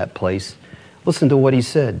me to that place. Listen to what he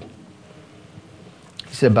said.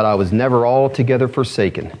 He said, but I was never altogether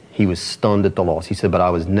forsaken. He was stunned at the loss. He said, but I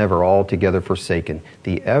was never altogether forsaken.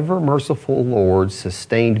 The ever-merciful Lord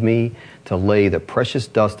sustained me to lay the precious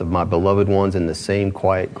dust of my beloved ones in the same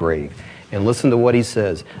quiet grave. And listen to what he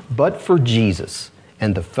says. But for Jesus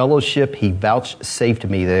and the fellowship he vouchsafed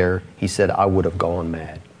me there, he said, I would have gone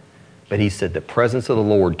mad. But he said the presence of the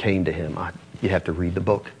Lord came to him. You have to read the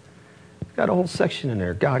book. It's got a whole section in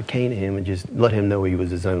there. God came to him and just let him know he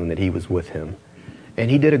was his own, that he was with him. And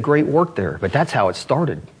he did a great work there. But that's how it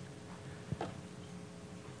started.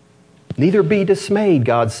 Neither be dismayed,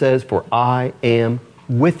 God says, for I am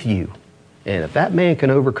with you. And if that man can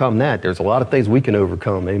overcome that, there's a lot of things we can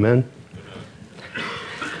overcome. Amen?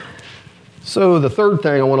 So the third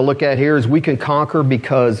thing I want to look at here is we can conquer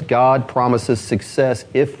because God promises success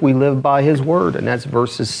if we live by his word. And that's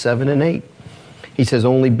verses 7 and 8. He says,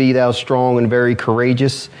 only be thou strong and very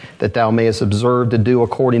courageous, that thou mayest observe to do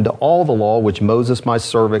according to all the law which Moses my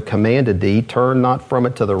servant commanded thee. Turn not from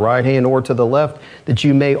it to the right hand or to the left, that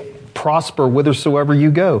you may prosper whithersoever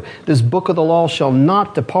you go. This book of the law shall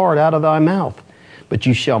not depart out of thy mouth, but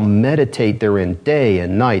you shall meditate therein day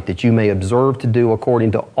and night, that you may observe to do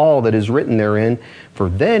according to all that is written therein. For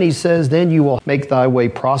then, he says, then you will make thy way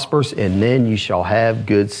prosperous, and then you shall have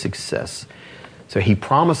good success. So he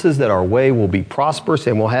promises that our way will be prosperous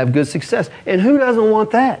and we'll have good success. And who doesn't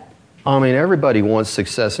want that? I mean, everybody wants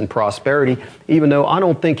success and prosperity, even though I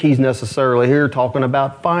don't think he's necessarily here talking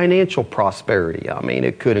about financial prosperity. I mean,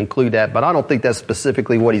 it could include that, but I don't think that's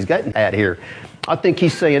specifically what he's getting at here. I think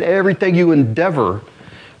he's saying everything you endeavor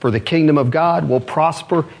for the kingdom of God will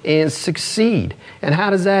prosper and succeed. And how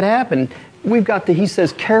does that happen? We've got to, he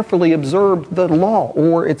says, carefully observe the law,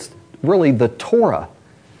 or it's really the Torah.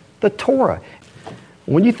 The Torah.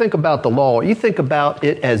 When you think about the law, you think about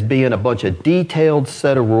it as being a bunch of detailed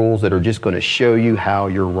set of rules that are just going to show you how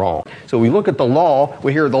you're wrong. So we look at the law,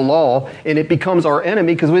 we hear the law, and it becomes our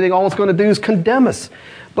enemy because we think all it's going to do is condemn us.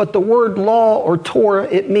 But the word law or Torah,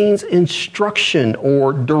 it means instruction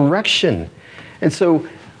or direction. And so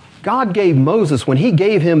God gave Moses, when he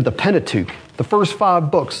gave him the Pentateuch, the first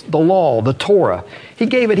 5 books, the law, the Torah, he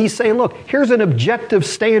gave it, he's saying, look, here's an objective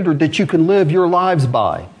standard that you can live your lives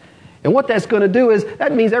by. And what that's going to do is,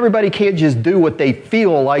 that means everybody can't just do what they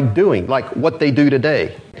feel like doing, like what they do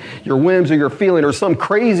today. Your whims or your feeling, or some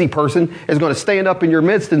crazy person is going to stand up in your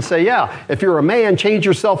midst and say, yeah, if you're a man, change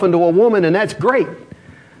yourself into a woman, and that's great.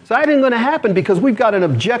 So that ain't going to happen because we've got an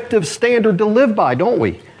objective standard to live by, don't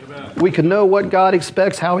we? Amen. We can know what God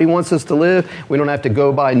expects, how he wants us to live. We don't have to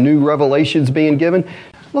go by new revelations being given.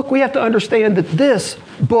 Look, we have to understand that this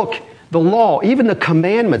book, the law, even the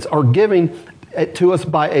commandments, are given to us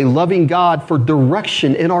by a loving God for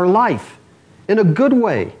direction in our life, in a good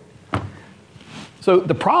way. So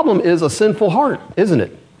the problem is a sinful heart, isn't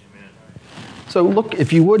it? So look,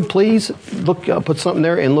 if you would please, look, put something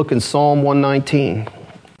there and look in Psalm 119.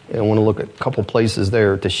 And I want to look at a couple places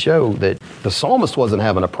there to show that the psalmist wasn't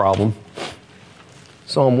having a problem.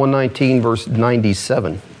 Psalm 119, verse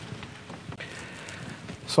 97.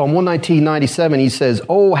 Psalm 119, 97, he says,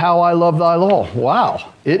 "Oh, how I love thy law." Wow.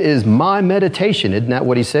 It is my meditation. Isn't that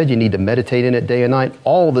what he said? You need to meditate in it day and night,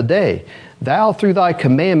 all the day. "Thou through thy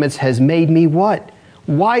commandments has made me" what?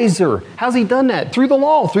 Wiser. How's he done that? Through the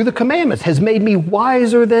law, through the commandments, "has made me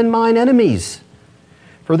wiser than mine enemies.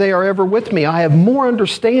 For they are ever with me. I have more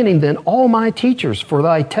understanding than all my teachers. For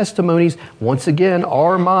thy testimonies," once again,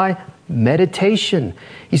 "are my meditation."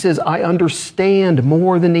 He says, "I understand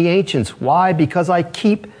more than the ancients." Why? Because I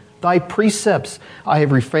keep thy precepts. "I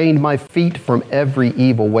have refrained my feet from every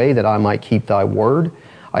evil way, that I might keep thy word.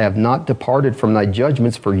 I have not departed from thy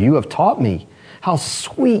judgments, for you have taught me. How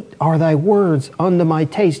sweet are thy words unto my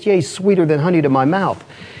taste, yea, sweeter than honey to my mouth."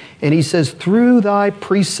 And he says, "Through thy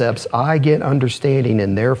precepts I get understanding,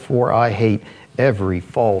 and therefore I hate every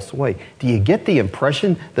false way." Do you get the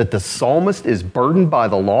impression that the psalmist is burdened by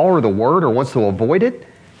the law or the word or wants to avoid it?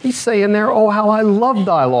 He's saying there, "Oh, how I love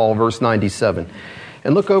thy law," verse 97.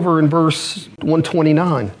 And look over in verse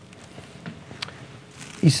 129.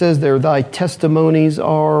 He says there, "Thy testimonies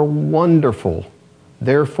are wonderful.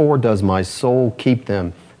 Therefore does my soul keep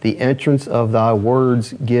them. The entrance of thy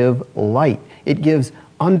words give light." It gives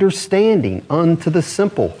understanding unto the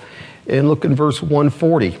simple. And look in verse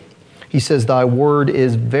 140. He says, "Thy word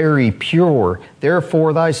is very pure.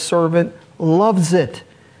 Therefore thy servant loves it."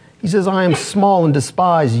 He says, "I am small and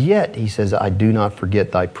despised, yet," he says, "I do not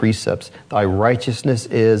forget thy precepts. Thy righteousness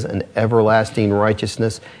is an everlasting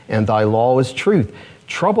righteousness, and thy law is truth.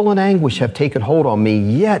 Trouble and anguish have taken hold on me,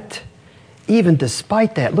 yet, even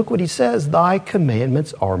despite that," look what he says, "thy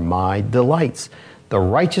commandments are my delights. The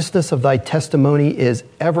righteousness of thy testimony is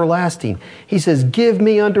everlasting." He says, "Give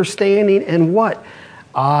me understanding, and" what?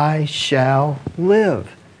 "I shall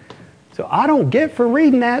live." So I don't get for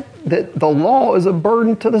reading that the law is a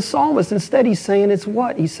burden to the psalmist. Instead, he's saying it's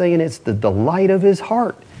what? He's saying it's the delight of his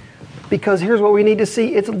heart. Because here's what we need to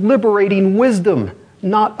see. It's liberating wisdom,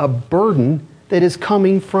 not a burden that is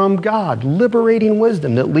coming from God. Liberating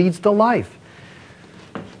wisdom that leads to life.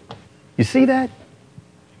 You see that?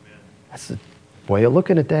 That's the way of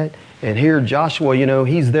looking at that. And here Joshua,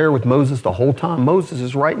 he's there with Moses the whole time. Moses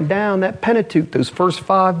is writing down that Pentateuch, those first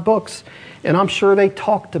 5 books. And I'm sure they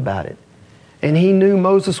talked about it. And he knew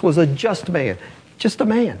Moses was a just man. Just a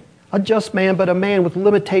man. A just man, but a man with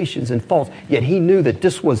limitations and faults. Yet he knew that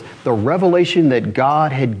this was the revelation that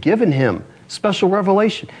God had given him. Special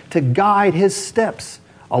revelation to guide his steps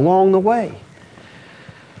along the way.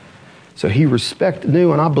 So he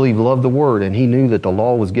knew, and I believe loved the word, and he knew that the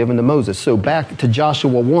law was given to Moses. So back to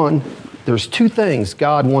Joshua 1, there's 2 things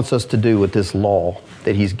God wants us to do with this law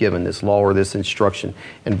that he's given, this law or this instruction.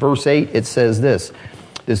 In verse 8, it says this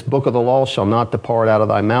book of the law shall not depart out of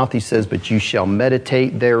thy mouth, he says, but you shall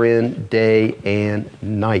meditate therein day and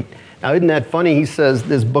night. Now, isn't that funny? He says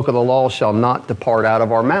this book of the law shall not depart out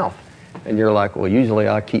of our mouth. And you're like, well, usually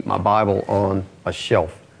I keep my Bible on a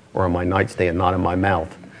shelf or on my nightstand, not in my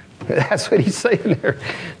mouth. That's what he's saying there.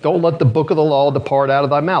 Don't let the book of the law depart out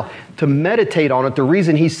of thy mouth. To meditate on it, the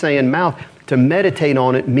reason he's saying mouth, to meditate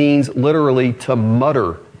on it means literally to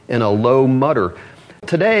mutter in a low mutter.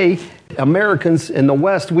 Today, Americans in the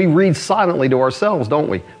West, we read silently to ourselves, don't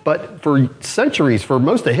we? But for centuries, for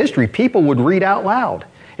most of history, people would read out loud.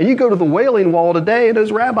 And you go to the Wailing Wall today, and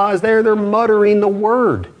those rabbis there, they're muttering the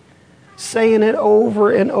word, saying it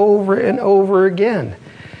over and over and over again.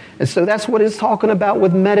 And so that's what it's talking about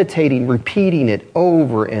with meditating, repeating it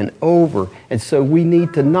over and over. And so we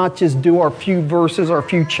need to not just do our few verses, our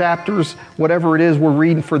few chapters, whatever it is we're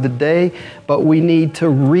reading for the day, but we need to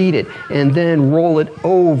read it and then roll it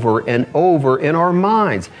over and over in our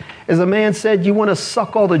minds. As a man said, you want to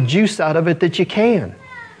suck all the juice out of it that you can.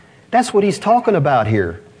 That's what he's talking about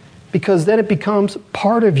here, because then it becomes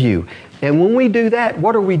part of you. And when we do that,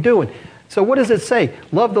 what are we doing? So what does it say?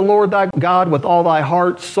 Love the Lord thy God with all thy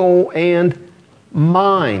heart, soul, and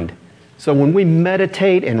mind. So when we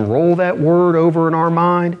meditate and roll that word over in our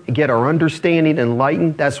mind, get our understanding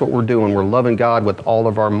enlightened, that's what we're doing. We're loving God with all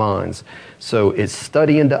of our minds. So it's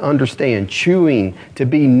studying to understand, chewing to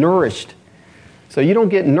be nourished. So you don't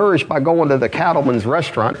get nourished by going to the cattleman's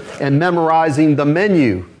restaurant and memorizing the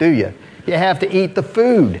menu, do you? You have to eat the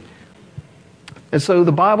food. And so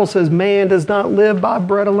the Bible says man does not live by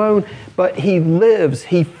bread alone, but he lives,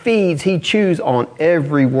 he feeds, he chews on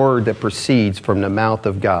every word that proceeds from the mouth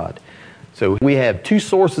of God. So we have 2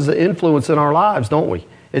 sources of influence in our lives, don't we?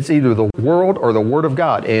 It's either the world or the Word of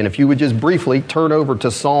God. And if you would just briefly turn over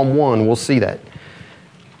to Psalm 1, we'll see that.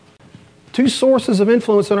 Two sources of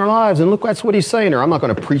influence in our lives. And look, that's what he's saying here. I'm not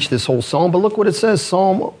going to preach this whole psalm, but look what it says.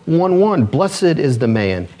 Psalm 1:1. Blessed is the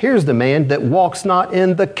man. Here's the man that walks not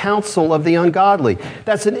in the counsel of the ungodly.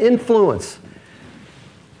 That's an influence.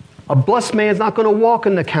 A blessed man's not going to walk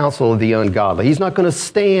in the counsel of the ungodly. He's not going to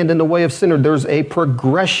stand in the way of sinners. There's a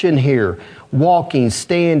progression here. Walking,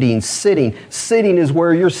 standing, sitting. Sitting is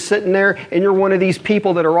where you're sitting there and you're one of these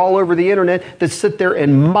people that are all over the internet that sit there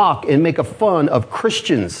and mock and make a fun of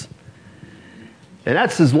Christians. And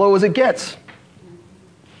that's as low as it gets.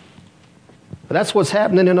 But that's what's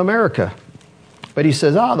happening in America. But he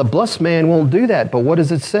says, the blessed man won't do that. But what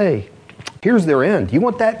does it say? Here's their end. You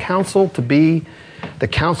want that counsel to be the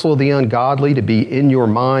counsel of the ungodly, to be in your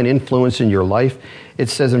mind, influencing your life? It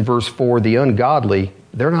says in verse 4, the ungodly,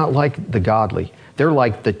 they're not like the godly. They're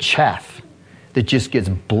like the chaff that just gets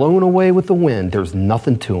blown away with the wind. There's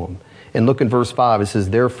nothing to them. And look in verse 5, it says,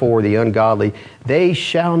 therefore the ungodly, they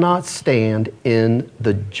shall not stand in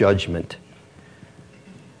the judgment,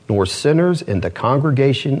 nor sinners in the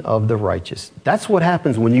congregation of the righteous. That's what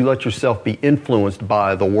happens when you let yourself be influenced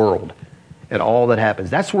by the world and all that happens.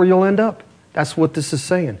 That's where you'll end up. That's what this is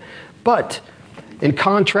saying. But in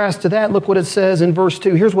contrast to that, look what it says in verse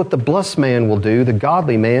 2. Here's what the blessed man will do, the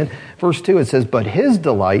godly man. Verse 2, it says, but his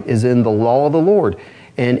delight is in the law of the Lord.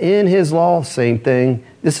 And in his law, same thing.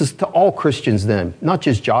 This is to all Christians then, not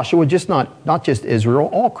just Joshua, not just Israel,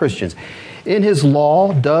 all Christians. In his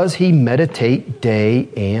law does he meditate day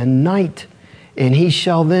and night. And he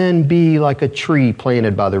shall then be like a tree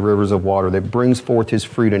planted by the rivers of water that brings forth his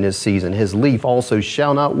fruit in his season. His leaf also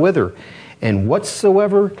shall not wither. And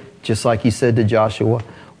whatsoever, just like he said to Joshua,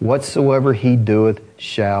 whatsoever he doeth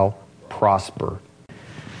shall prosper.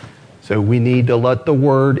 So we need to let the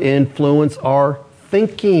word influence our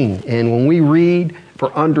thinking. And when we read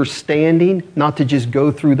for understanding, not to just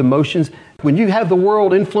go through the motions. When you have the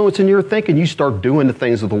world influencing your thinking, you start doing the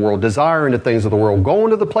things of the world, desiring the things of the world, going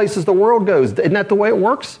to the places the world goes. Isn't that the way it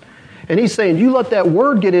works? And he's saying, you let that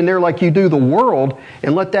word get in there like you do the world,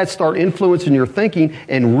 and let that start influencing your thinking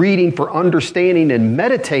and reading for understanding and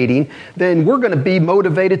meditating, then we're going to be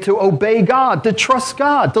motivated to obey God, to trust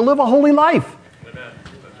God, to live a holy life. Amen.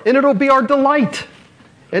 And it'll be our delight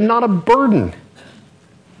and not a burden.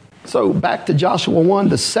 So back to Joshua 1,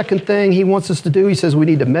 the second thing he wants us to do, he says we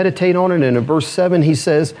need to meditate on it. And in verse 7, he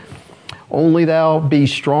says, only thou be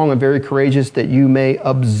strong and very courageous, that you may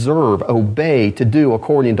observe, obey, to do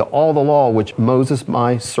according to all the law which Moses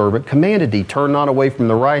my servant commanded thee. Turn not away from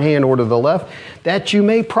the right hand or to the left, that you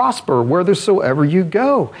may prosper whithersoever you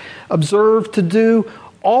go. Observe to do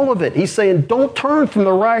all of it. He's saying don't turn from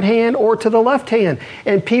the right hand or to the left hand.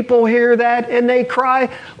 And people hear that and they cry,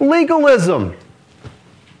 legalism.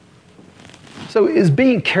 So is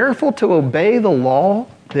being careful to obey the law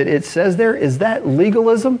that it says there, is that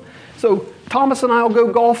legalism? So Thomas and I will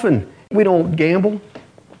go golfing. We don't gamble,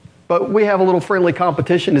 but we have a little friendly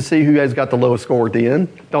competition to see who has got the lowest score at the end,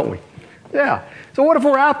 don't we? Yeah. So what if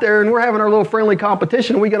we're out there and we're having our little friendly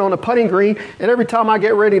competition and we get on a putting green, and every time I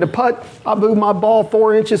get ready to putt, I move my ball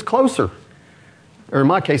 4 inches closer. Or in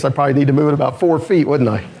my case, I probably need to move it about 4 feet, wouldn't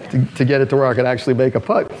I, to get it to where I could actually make a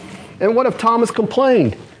putt. And what if Thomas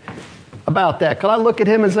complained about that? Could I look at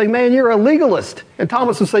him and say, man, you're a legalist? And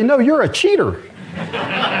Thomas would say, no, you're a cheater.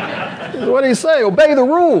 What do you say? Obey the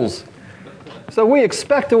rules. So we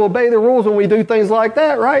expect to obey the rules when we do things like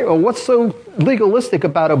that, right? Well, what's so legalistic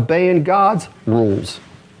about obeying God's rules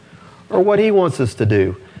or what he wants us to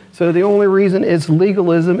do? So the only reason it's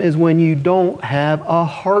legalism is when you don't have a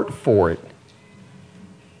heart for it.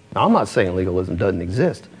 Now, I'm not saying legalism doesn't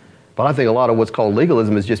exist, but I think a lot of what's called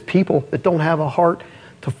legalism is just people that don't have a heart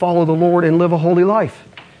to follow the Lord and live a holy life.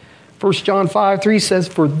 1 John 5:3 says,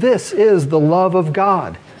 for this is the love of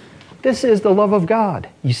God. This is the love of God.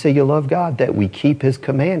 You say you love God, that we keep his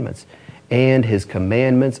commandments. And his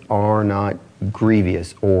commandments are not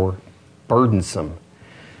grievous or burdensome.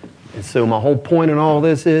 And so my whole point in all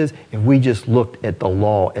this is, if we just looked at the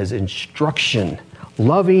law as instruction,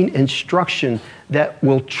 loving instruction that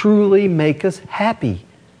will truly make us happy.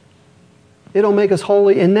 It'll make us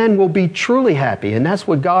holy, and then we'll be truly happy. And that's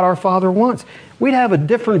what God our Father wants. We'd have a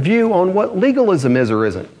different view on what legalism is or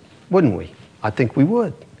isn't, wouldn't we? I think we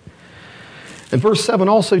would. And verse 7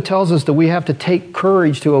 also tells us that we have to take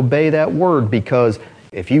courage to obey that word, because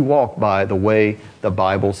if you walk by the way the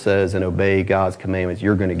Bible says and obey God's commandments,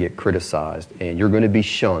 you're going to get criticized and you're going to be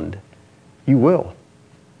shunned. You will.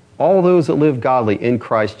 All those that live godly in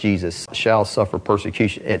Christ Jesus shall suffer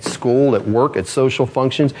persecution at school, at work, at social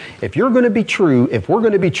functions. If you're going to be true, if we're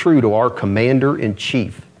going to be true to our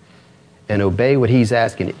commander-in-chief and obey what he's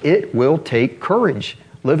asking, it will take courage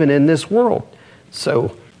living in this world.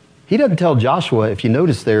 So He doesn't tell Joshua, if you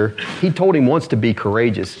notice there, he told him once to be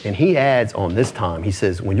courageous. And he adds on this time, he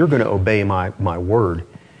says, when you're going to obey my word,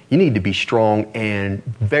 you need to be strong and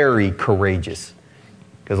very courageous.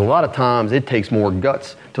 Because a lot of times it takes more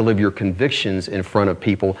guts to live your convictions in front of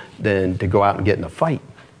people than to go out and get in a fight.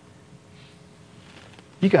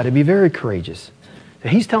 You got to be very courageous.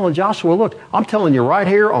 He's telling Joshua, look, I'm telling you right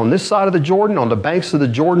here on this side of the Jordan, on the banks of the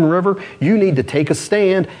Jordan River, you need to take a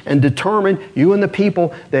stand and determine, you and the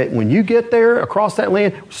people, that when you get there across that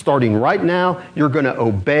land, starting right now, you're going to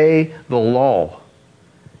obey the law.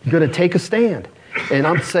 You're going to take a stand. And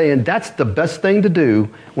I'm saying that's the best thing to do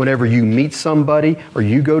whenever you meet somebody or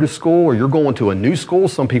you go to school or you're going to a new school.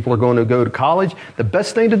 Some people are going to go to college. The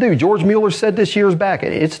best thing to do, George Mueller said this years back,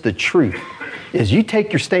 and it's the truth, is you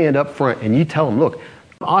take your stand up front and you tell them, look,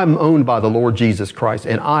 I'm owned by the Lord Jesus Christ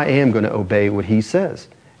and I am going to obey what he says.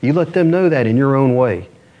 You let them know that in your own way.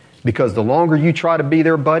 Because the longer you try to be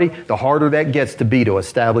their buddy, the harder that gets to be to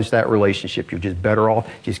establish that relationship. You're just better off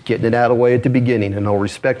just getting it out of the way at the beginning and they'll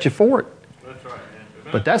respect you for it. That's right,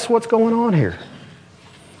 man. But that's what's going on here.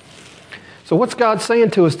 So what's God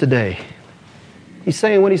saying to us today? He's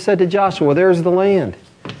saying when he said to Joshua, there's the land.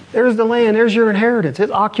 There's the land. There's your inheritance.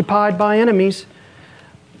 It's occupied by enemies.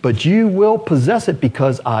 But you will possess it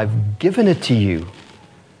because I've given it to you.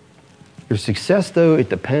 Your success, though, it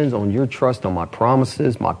depends on your trust on my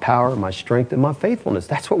promises, my power, my strength, and my faithfulness.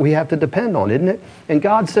 That's what we have to depend on, isn't it? And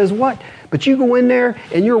God says what? But you go in there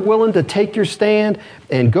and you're willing to take your stand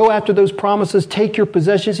and go after those promises, take your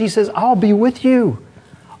possessions. He says, I'll be with you.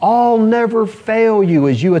 I'll never fail you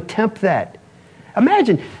as you attempt that.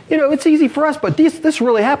 Imagine, it's easy for us, but this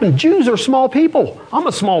really happened. Jews are small people. I'm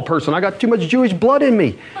a small person. I got too much Jewish blood in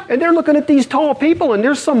me. And they're looking at these tall people, and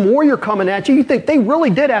there's some warrior coming at you. You think they really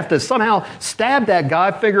did have to somehow stab that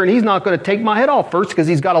guy, figuring he's not going to take my head off first because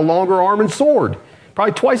he's got a longer arm and sword.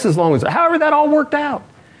 Probably twice as long as that. However, that all worked out.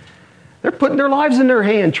 They're putting their lives in their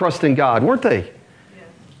hand, trusting God, weren't they?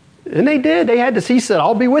 Yes. And they did. They had to see, he said,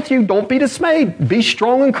 I'll be with you. Don't be dismayed. Be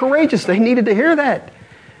strong and courageous. They needed to hear that.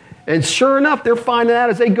 And sure enough, they're finding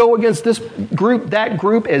out as they go against this group, that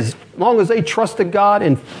group, as long as they trusted God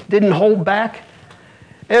and didn't hold back,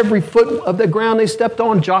 every foot of the ground they stepped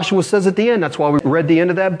on, Joshua says at the end, that's why we read the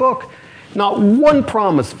end of that book, not one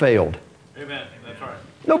promise failed. Amen. That's right.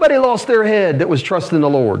 Nobody lost their head that was trusting the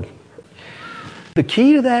Lord. The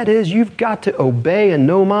key to that is you've got to obey and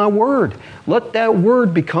know my word. Let that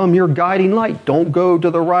word become your guiding light. Don't go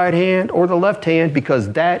to the right hand or the left hand,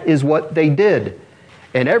 because that is what they did.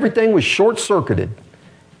 And everything was short-circuited.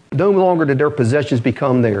 No longer did their possessions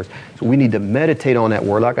become theirs. So we need to meditate on that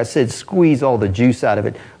word. Like I said, squeeze all the juice out of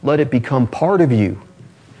it. Let it become part of you.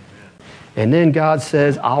 And then God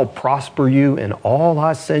says, I'll prosper you in all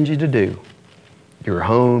I send you to do. Your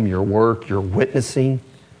home, your work, your witnessing,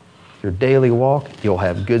 your daily walk, you'll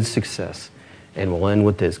have good success. And we'll end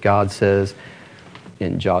with this. God says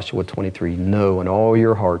in Joshua 23, know in all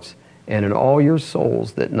your hearts and in all your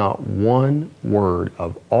souls that not one word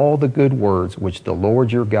of all the good words which the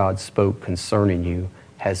Lord your God spoke concerning you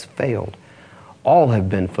has failed. All have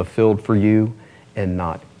been fulfilled for you, and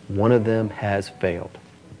not one of them has failed.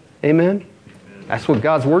 Amen? That's what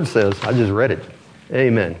God's word says. I just read it.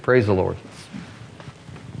 Amen. Praise the Lord.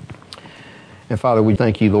 And Father, we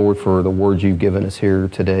thank you, Lord, for the words you've given us here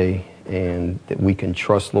today, and that we can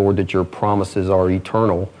trust, Lord, that your promises are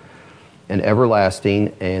eternal and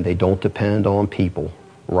everlasting, and they don't depend on people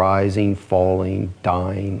rising, falling,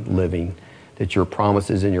 dying, living, that your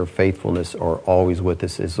promises and your faithfulness are always with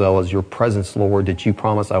us, as well as your presence, Lord, that you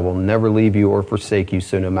promise I will never leave you or forsake you.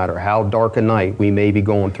 So no matter how dark a night we may be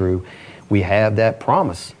going through, we have that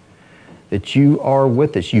promise that you are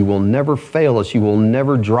with us. You will never fail us. You will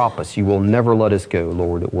never drop us. You will never let us go,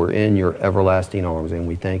 Lord, that we're in your everlasting arms, and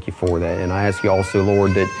we thank you for that. And I ask you also,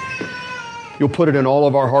 Lord, that you'll put it in all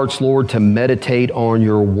of our hearts, Lord, to meditate on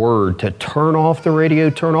your word, to turn off the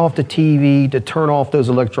radio, turn off the TV, to turn off those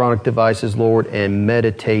electronic devices, Lord, and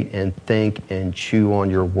meditate and think and chew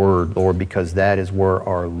on your word, Lord, because that is where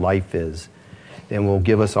our life is. And will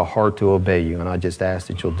give us a heart to obey you. And I just ask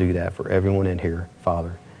that you'll do that for everyone in here,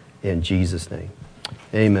 Father, in Jesus' name.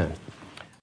 Amen.